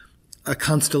a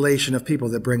constellation of people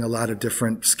that bring a lot of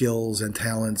different skills and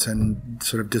talents and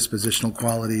sort of dispositional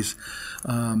qualities.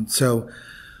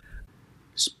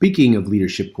 Speaking of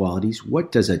leadership qualities,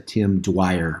 what does a Tim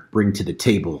Dwyer bring to the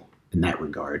table in that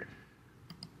regard?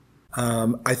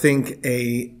 I think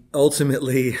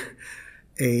ultimately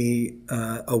a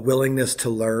willingness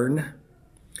to learn,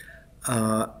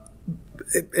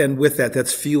 and with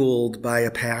that's fueled by a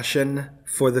passion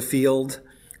for the field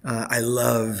I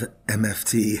love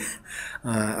MFT.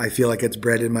 I feel like it's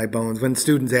bred in my bones. When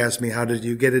students ask me, how did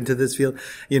you get into this field?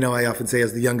 I often say,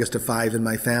 as the youngest of 5 in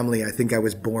my family, I think I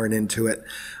was born into it,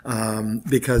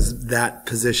 because that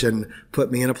position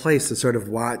put me in a place to sort of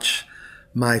watch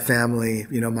my family,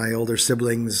 my older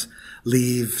siblings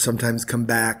leave, sometimes come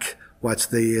back, watch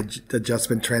the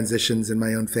adjustment transitions in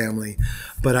my own family.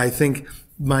 But I think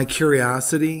my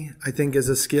curiosity, is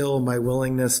a skill, my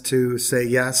willingness to say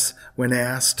yes when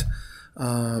asked,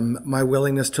 my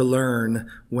willingness to learn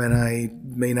when I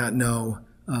may not know,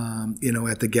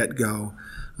 at the get-go.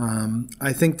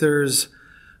 I think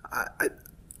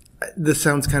this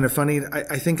sounds kind of funny.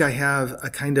 I think I have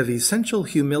a kind of essential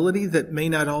humility that may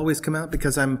not always come out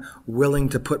because I'm willing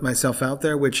to put myself out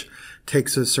there, which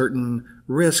takes a certain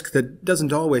risk that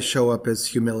doesn't always show up as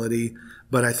humility.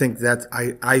 But I think that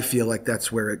I feel like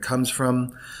that's where it comes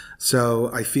from.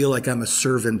 So I feel like I'm a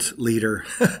servant leader.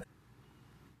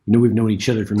 We've known each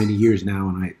other for many years now,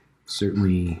 and I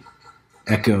certainly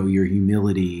echo your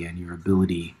humility and your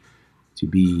ability to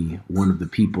be one of the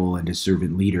people and a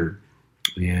servant leader.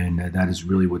 And that is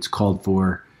really what's called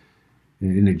for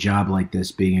in a job like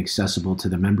this, being accessible to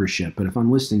the membership. But if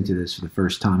I'm listening to this for the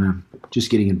first time, I'm just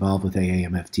getting involved with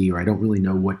AAMFT, or I don't really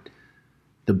know what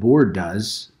the board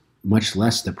does, much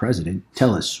less the president.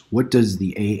 Tell us, what does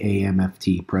the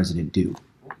AAMFT president do?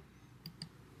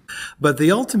 But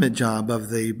the ultimate job of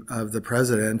the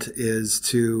president is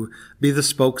to be the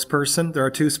spokesperson. There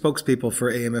are 2 spokespeople for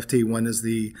AAMFT. One is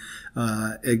the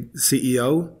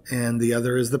CEO, and the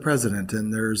other is the president.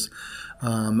 And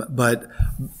but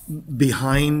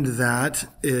behind that,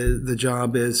 the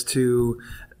job is to,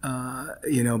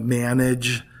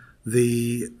 manage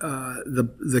the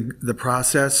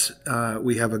process.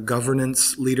 We have a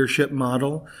governance leadership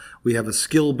model. We have a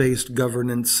skill-based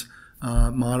governance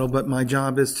model, but my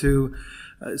job is to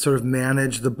sort of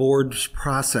manage the board's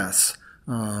process,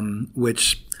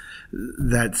 which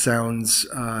that sounds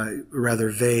rather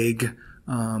vague,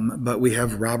 but we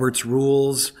have Robert's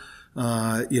rules.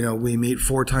 We meet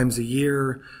 4 times a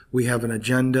year. We have an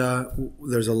agenda.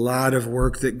 There's a lot of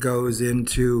work that goes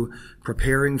into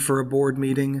preparing for a board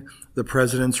meeting. The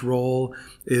president's role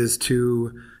is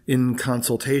to, in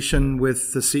consultation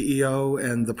with the CEO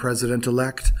and the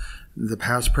president-elect, the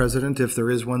past president, if there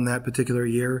is one that particular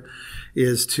year,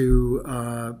 is to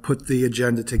put the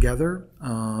agenda together.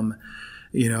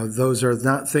 Those are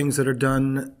not things that are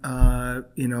done,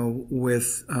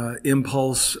 with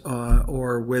impulse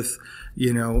or with,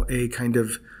 a kind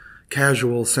of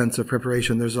casual sense of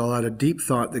preparation. There's a lot of deep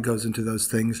thought that goes into those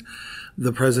things.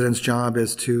 The president's job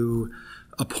is to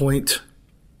appoint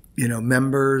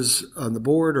members on the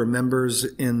board or members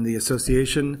in the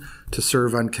association to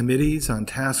serve on committees, on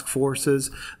task forces,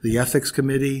 the ethics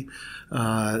committee,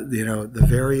 the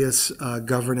various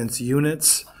governance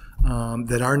units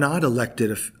that are not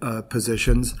elected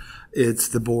positions. It's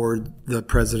the board, the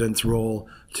president's role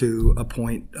to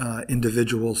appoint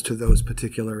individuals to those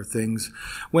particular things.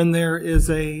 When there is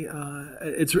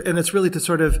it's really to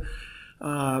sort of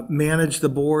manage the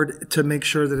board to make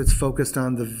sure that it's focused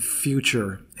on the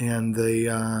future, and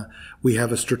we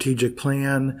have a strategic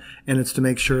plan, and it's to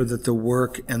make sure that the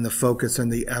work and the focus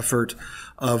and the effort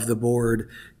of the board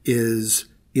is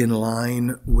in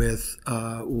line with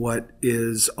what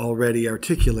is already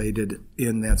articulated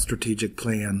in that strategic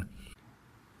plan.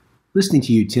 Listening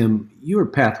to you, Tim, your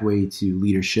pathway to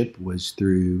leadership was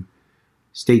through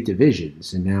state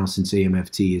divisions, and now since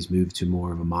AAMFT has moved to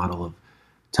more of a model of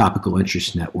topical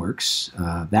interest networks,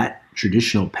 that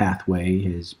traditional pathway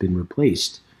has been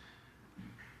replaced.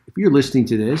 If you're listening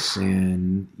to this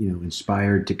and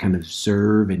inspired to kind of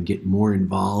serve and get more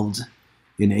involved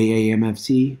in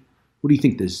AAMFT, what do you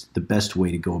think is the best way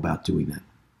to go about doing that?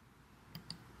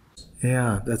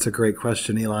 Yeah, that's a great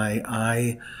question, Eli.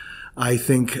 I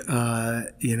think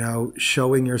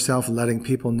showing yourself, letting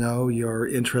people know your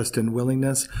interest and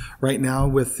willingness. Right now,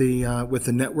 with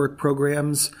the network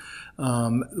programs,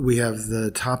 we have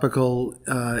the topical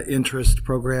interest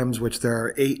programs, which there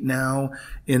are 8 now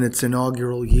in its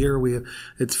inaugural year.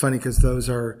 It's funny because those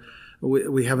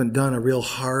we haven't done a real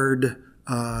hard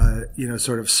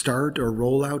sort of start or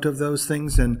rollout of those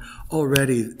things, and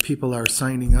already people are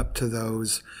signing up to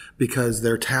those because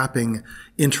they're tapping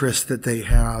interest that they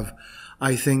have.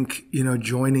 I think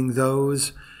joining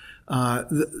those.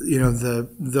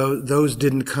 Those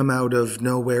didn't come out of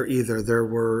nowhere either. There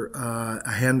were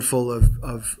a handful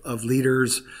of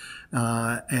leaders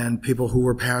and people who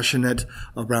were passionate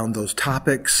around those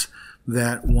topics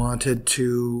that wanted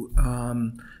to,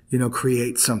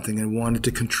 create something and wanted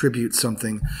to contribute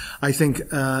something. I think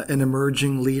an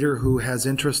emerging leader who has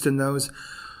interest in those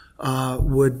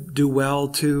would do well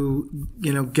to,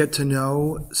 get to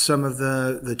know some of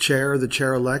the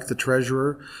chair-elect, the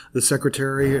treasurer, the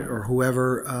secretary, or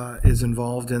whoever is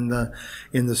involved in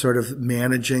the sort of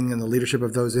managing and the leadership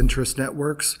of those interest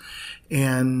networks,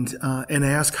 and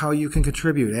ask how you can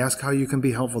contribute, ask how you can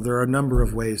be helpful. There are a number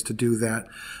of ways to do that,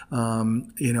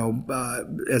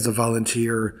 as a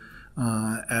volunteer,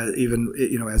 even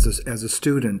as a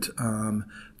student,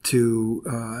 to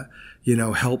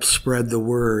help spread the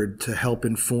word, to help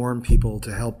inform people,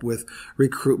 to help with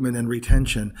recruitment and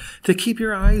retention, to keep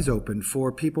your eyes open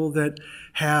for people that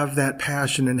have that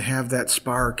passion and have that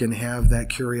spark and have that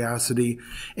curiosity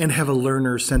and have a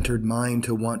learner-centered mind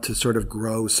to want to sort of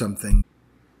grow something.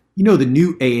 The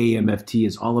new AAMFT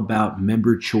is all about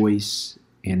member choice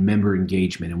and member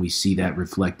engagement, and we see that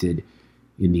reflected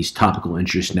in these topical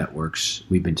interest networks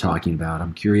we've been talking about.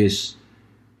 I'm curious,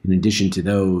 in addition to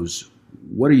those,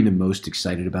 what are you the most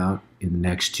excited about in the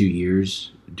next 2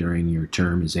 years during your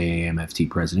term as AAMFT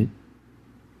president?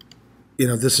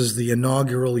 This is the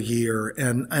inaugural year,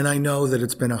 and I know that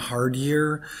it's been a hard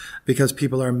year because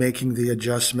people are making the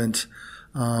adjustment.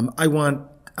 I'm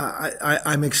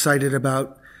excited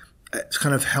about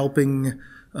kind of helping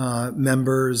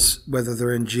members, whether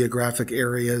they're in geographic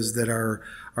areas that are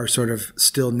sort of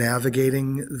still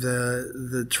navigating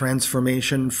the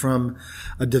transformation from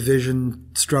a division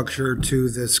structure to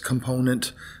this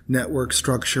component network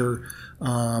structure.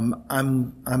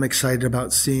 I'm excited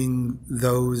about seeing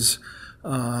those,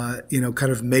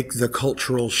 kind of make the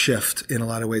cultural shift in a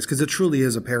lot of ways, because it truly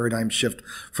is a paradigm shift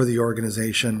for the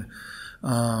organization.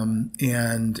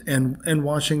 And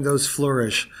watching those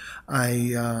flourish.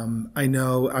 I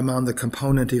know I'm on the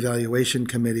component evaluation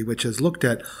committee, which has looked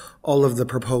at all of the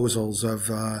proposals of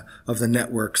the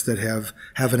networks that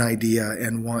have an idea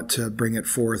and want to bring it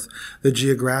forth. The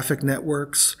geographic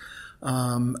networks,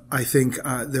 I think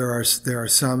there are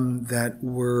some that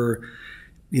were,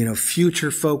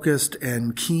 future focused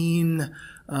and keen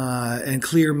and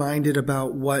clear-minded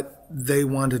about what they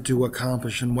wanted to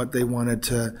accomplish and what they wanted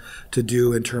to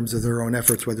do in terms of their own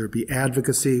efforts, whether it be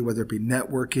advocacy, whether it be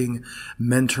networking,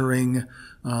 mentoring,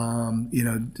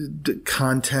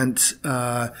 content,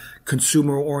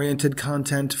 consumer-oriented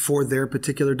content for their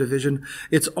particular division.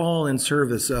 It's all in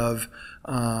service of,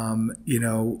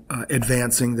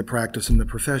 advancing the practice in the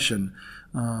profession.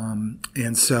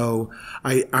 And so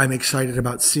I'm excited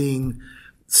about seeing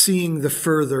the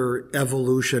further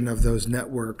evolution of those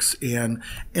networks and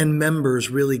members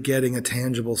really getting a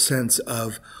tangible sense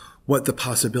of what the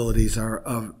possibilities are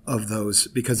of those,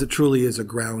 because it truly is a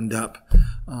ground up,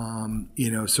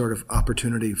 sort of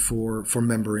opportunity for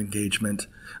member engagement,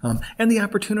 and the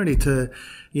opportunity to,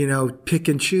 pick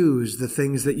and choose the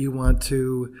things that you want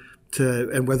to,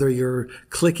 and whether you're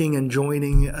clicking and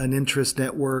joining an interest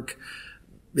network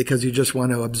because you just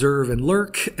want to observe and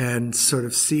lurk and sort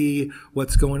of see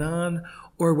what's going on,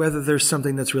 or whether there's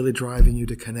something that's really driving you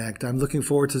to connect. I'm looking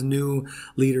forward to new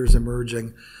leaders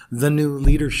emerging. The new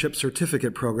leadership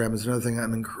certificate program is another thing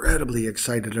I'm incredibly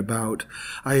excited about.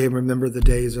 I remember the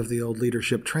days of the old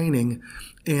leadership training,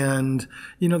 and,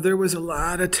 there was a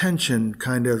lot of tension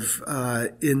kind of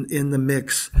in the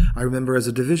mix. I remember as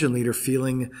a division leader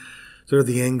feeling sort of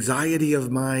the anxiety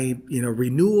of my,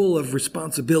 renewal of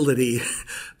responsibility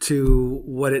to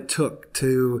what it took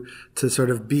to sort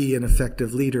of be an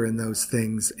effective leader in those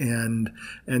things. And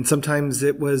sometimes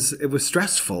it was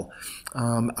stressful.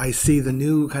 I see the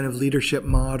new kind of leadership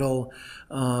model.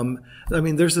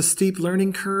 There's a steep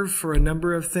learning curve for a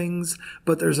number of things,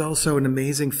 but there's also an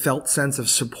amazing felt sense of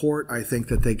support, I think,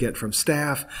 that they get from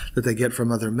staff, that they get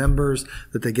from other members,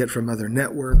 that they get from other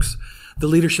networks. The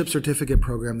leadership certificate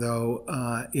program, though,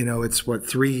 it's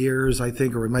 3 years, I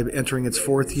think, or it might be entering its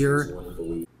 4th year.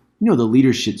 The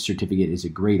leadership certificate is a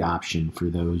great option for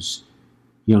those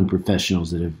young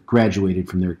professionals that have graduated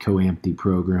from their co-AMFT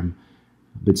program,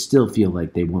 but still feel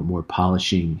like they want more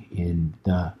polishing in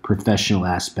the professional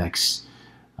aspects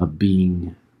of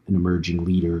being an emerging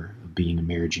leader, of being a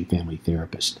marriage and family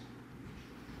therapist.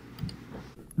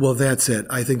 Well, that's it.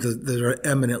 I think that they're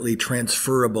eminently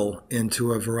transferable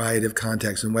into a variety of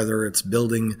contexts, and whether it's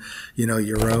building,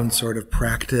 your own sort of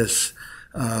practice,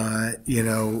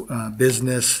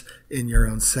 business in your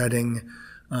own setting,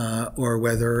 or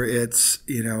whether it's,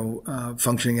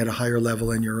 functioning at a higher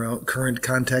level in your own current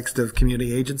context of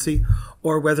community agency,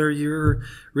 or whether you're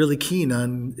really keen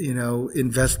on,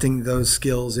 investing those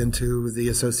skills into the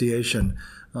association.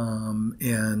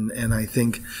 And I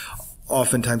think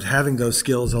oftentimes having those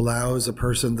skills allows a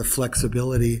person the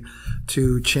flexibility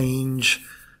to change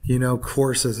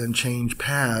courses and change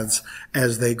paths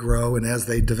as they grow and as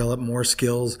they develop more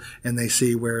skills and they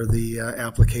see where the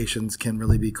applications can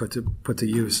really be put to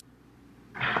use.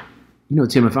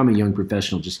 Tim, if I'm a young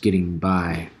professional just getting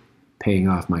by, paying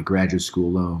off my graduate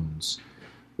school loans,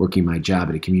 working my job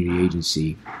at a community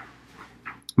agency,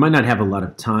 I might not have a lot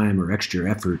of time or extra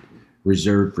effort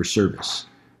reserved for service,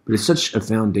 but it's such a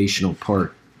foundational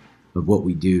part of what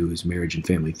we do as marriage and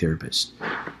family therapists.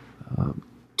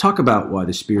 Talk about why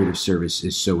the spirit of service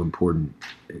is so important,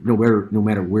 no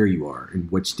matter where you are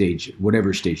and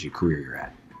whatever stage of your career you're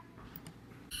at.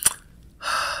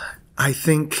 I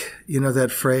think,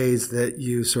 that phrase that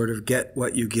you sort of get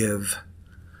what you give.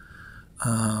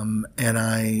 And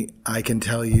I can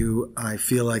tell you, I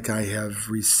feel like I have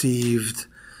received,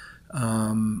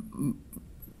 10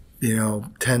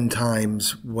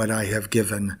 times what I have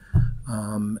given.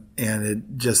 And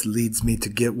it just leads me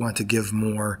to want to give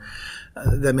more.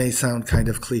 That may sound kind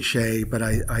of cliche, but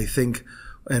I think,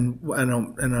 and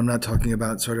I'm not talking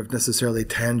about sort of necessarily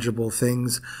tangible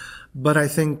things, but I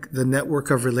think the network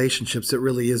of relationships, it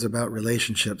really is about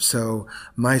relationships. So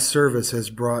my service has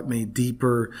brought me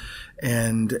deeper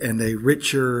and a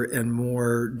richer and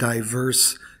more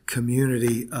diverse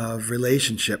community of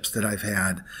relationships that I've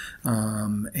had.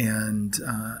 And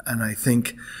I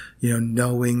think,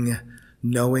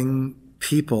 knowing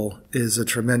people is a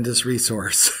tremendous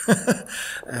resource.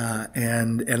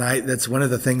 And that's one of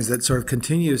the things that sort of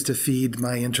continues to feed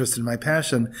my interest and my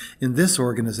passion in this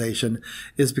organization,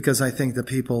 is because I think the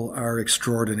people are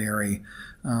extraordinary,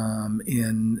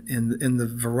 in the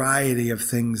variety of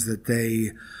things that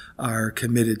they are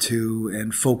committed to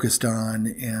and focused on.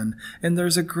 And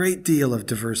there's a great deal of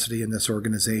diversity in this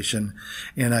organization.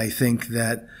 And I think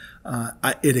that,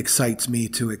 it excites me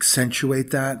to accentuate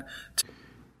that.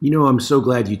 I'm so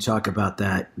glad you talk about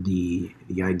that, the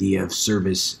idea of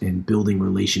service and building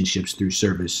relationships through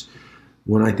service.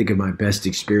 When I think of my best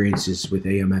experiences with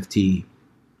AAMFT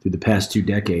through the past 2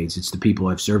 decades, it's the people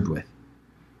I've served with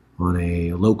on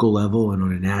a local level and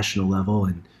on a national level,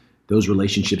 and those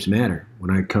relationships matter. When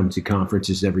I come to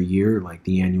conferences every year, like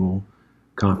the annual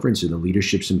conference or the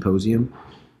leadership symposium,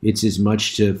 it's as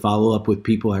much to follow up with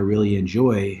people I really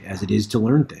enjoy as it is to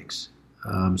learn things.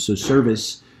 So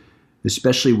service,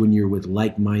 especially when you're with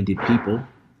like-minded people,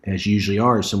 as you usually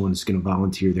are, someone that's going to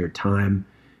volunteer their time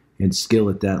and skill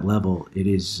at that level, it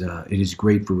is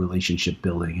great for relationship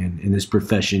building. And in this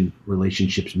profession,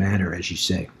 relationships matter, as you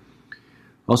say.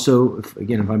 Also, if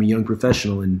I'm a young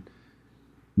professional and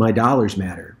my dollars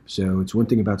matter. So it's one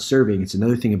thing about serving, it's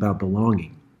another thing about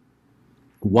belonging.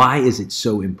 Why is it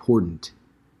so important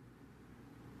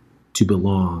to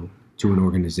belong to an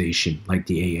organization like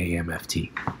the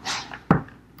AAMFT?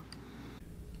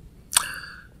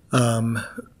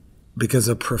 Because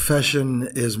a profession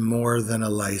is more than a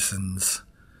license.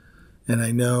 And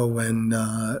I know when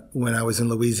I was in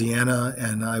Louisiana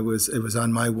and it was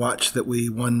on my watch that we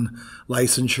won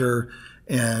licensure,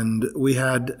 and we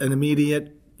had an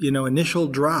immediate, initial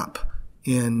drop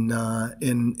in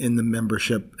the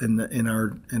membership in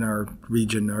our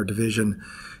region, our division.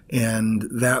 And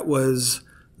that was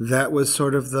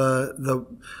sort of the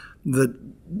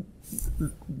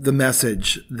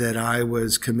message that I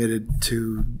was committed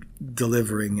to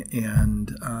delivering,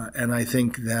 and I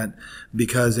think that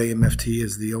because AAMFT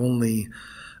is the only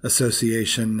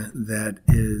association that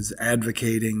is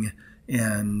advocating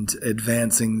and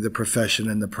advancing the profession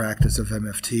and the practice of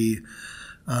MFT,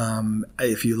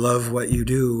 if you love what you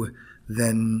do,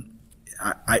 then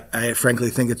I frankly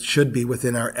think it should be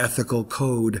within our ethical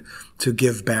code to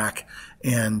give back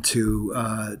and to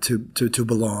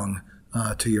belong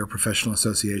to your professional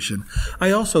association.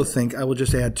 I also think, I will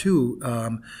just add too,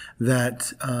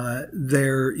 that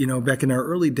back in our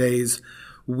early days,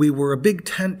 we were a big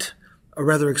tent, a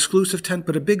rather exclusive tent,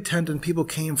 but a big tent, and people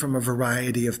came from a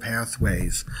variety of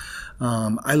pathways.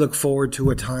 I look forward to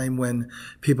a time when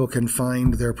people can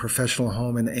find their professional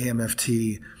home in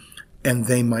AAMFT, and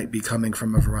they might be coming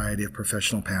from a variety of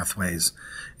professional pathways.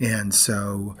 And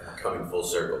so, coming full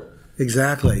circle.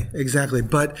 Exactly.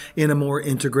 But in a more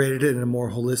integrated and a more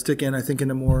holistic, and I think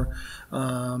in a more,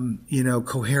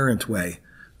 coherent way,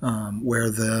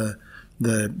 where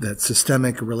that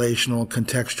systemic, relational,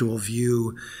 contextual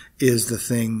view is the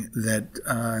thing that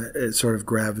it sort of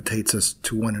gravitates us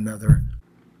to one another.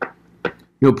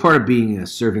 Part of being a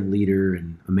servant leader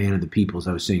and a man of the people, as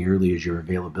I was saying earlier, is your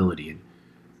availability. And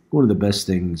one of the best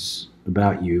things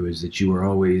about you is that you are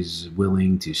always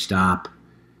willing to stop,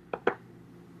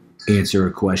 answer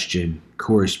a question,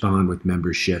 correspond with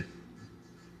membership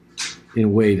in a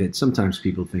way that sometimes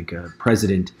people think a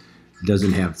president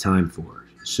doesn't have time for.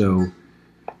 So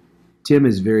Tim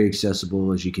is very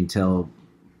accessible, as you can tell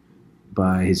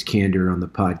by his candor on the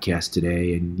podcast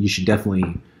today, and you should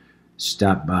definitely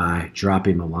stop by, drop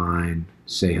him a line,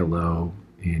 say hello,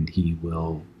 and he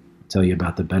will tell you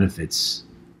about the benefits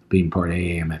of being part of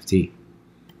AAMFT.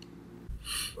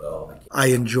 Well, I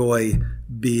enjoy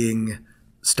being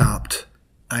stopped.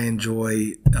 I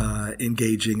enjoy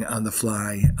engaging on the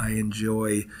fly. I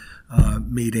enjoy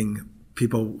meeting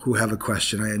people who have a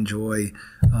question. I enjoy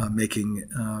making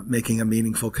a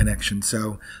meaningful connection.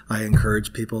 So I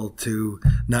encourage people to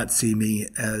not see me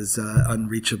as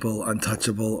unreachable,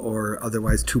 untouchable, or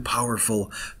otherwise too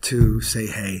powerful to say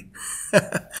hey.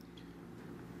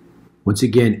 Once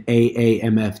again,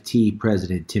 AAMFT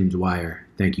President Tim Dwyer,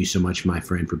 thank you so much, my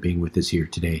friend, for being with us here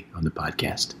today on the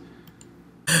podcast.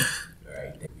 All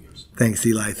right, thanks,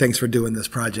 Eli. Thanks for doing this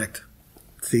project.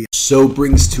 See you. So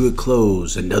brings to a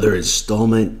close another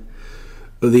installment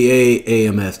of the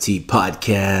AAMFT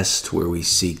podcast, where we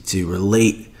seek to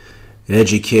relate,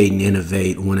 educate, and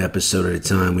innovate one episode at a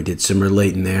time. We did some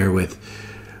relating there with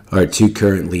our two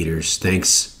current leaders.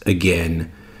 Thanks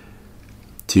again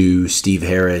to Steve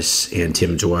Harris and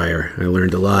Tim Dwyer. I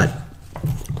learned a lot.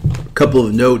 A couple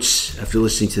of notes after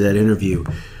listening to that interview.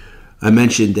 I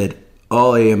mentioned that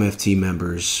all AAMFT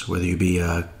members, whether you be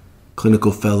a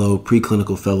clinical fellow,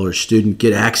 preclinical fellow, or student,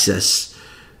 get access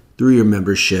through your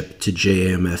membership to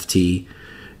JMFT.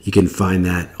 You can find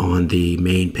that on the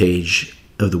main page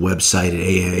of the website at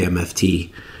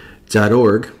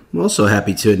aamft.org. I'm also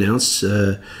happy to announce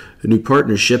a new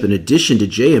partnership. In addition to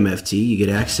JMFT, you get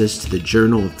access to the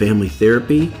Journal of Family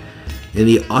Therapy and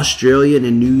the Australian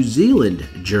and New Zealand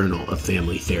Journal of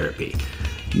Family Therapy.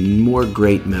 More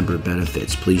great member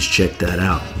benefits. Please check that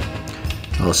out.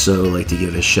 Also, like to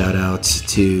give a shout out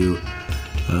to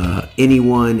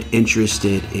anyone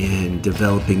interested in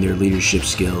developing their leadership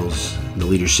skills. The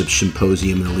Leadership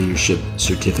Symposium and the Leadership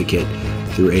Certificate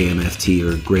through AAMFT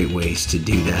are great ways to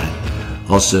do that.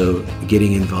 Also,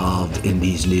 getting involved in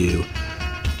these new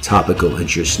topical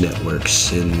interest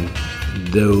networks, and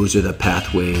those are the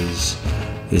pathways,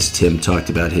 as Tim talked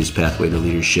about his pathway to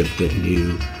leadership, that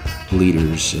new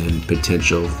leaders and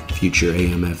potential future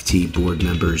AAMFT board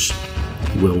members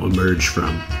will emerge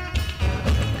from.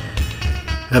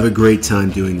 Have a great time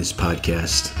doing this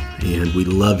podcast, and we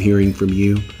love hearing from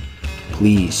you.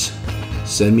 Please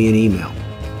send me an email,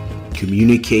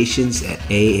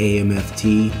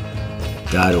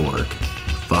 communications@aamft.org.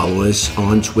 Follow us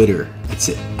on Twitter. It's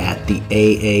at the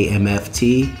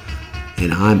AAMFT,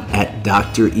 and I'm at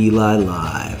Dr. Eli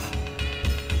Live.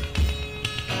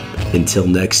 Until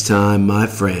next time, my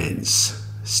friends,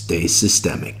 stay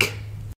systemic.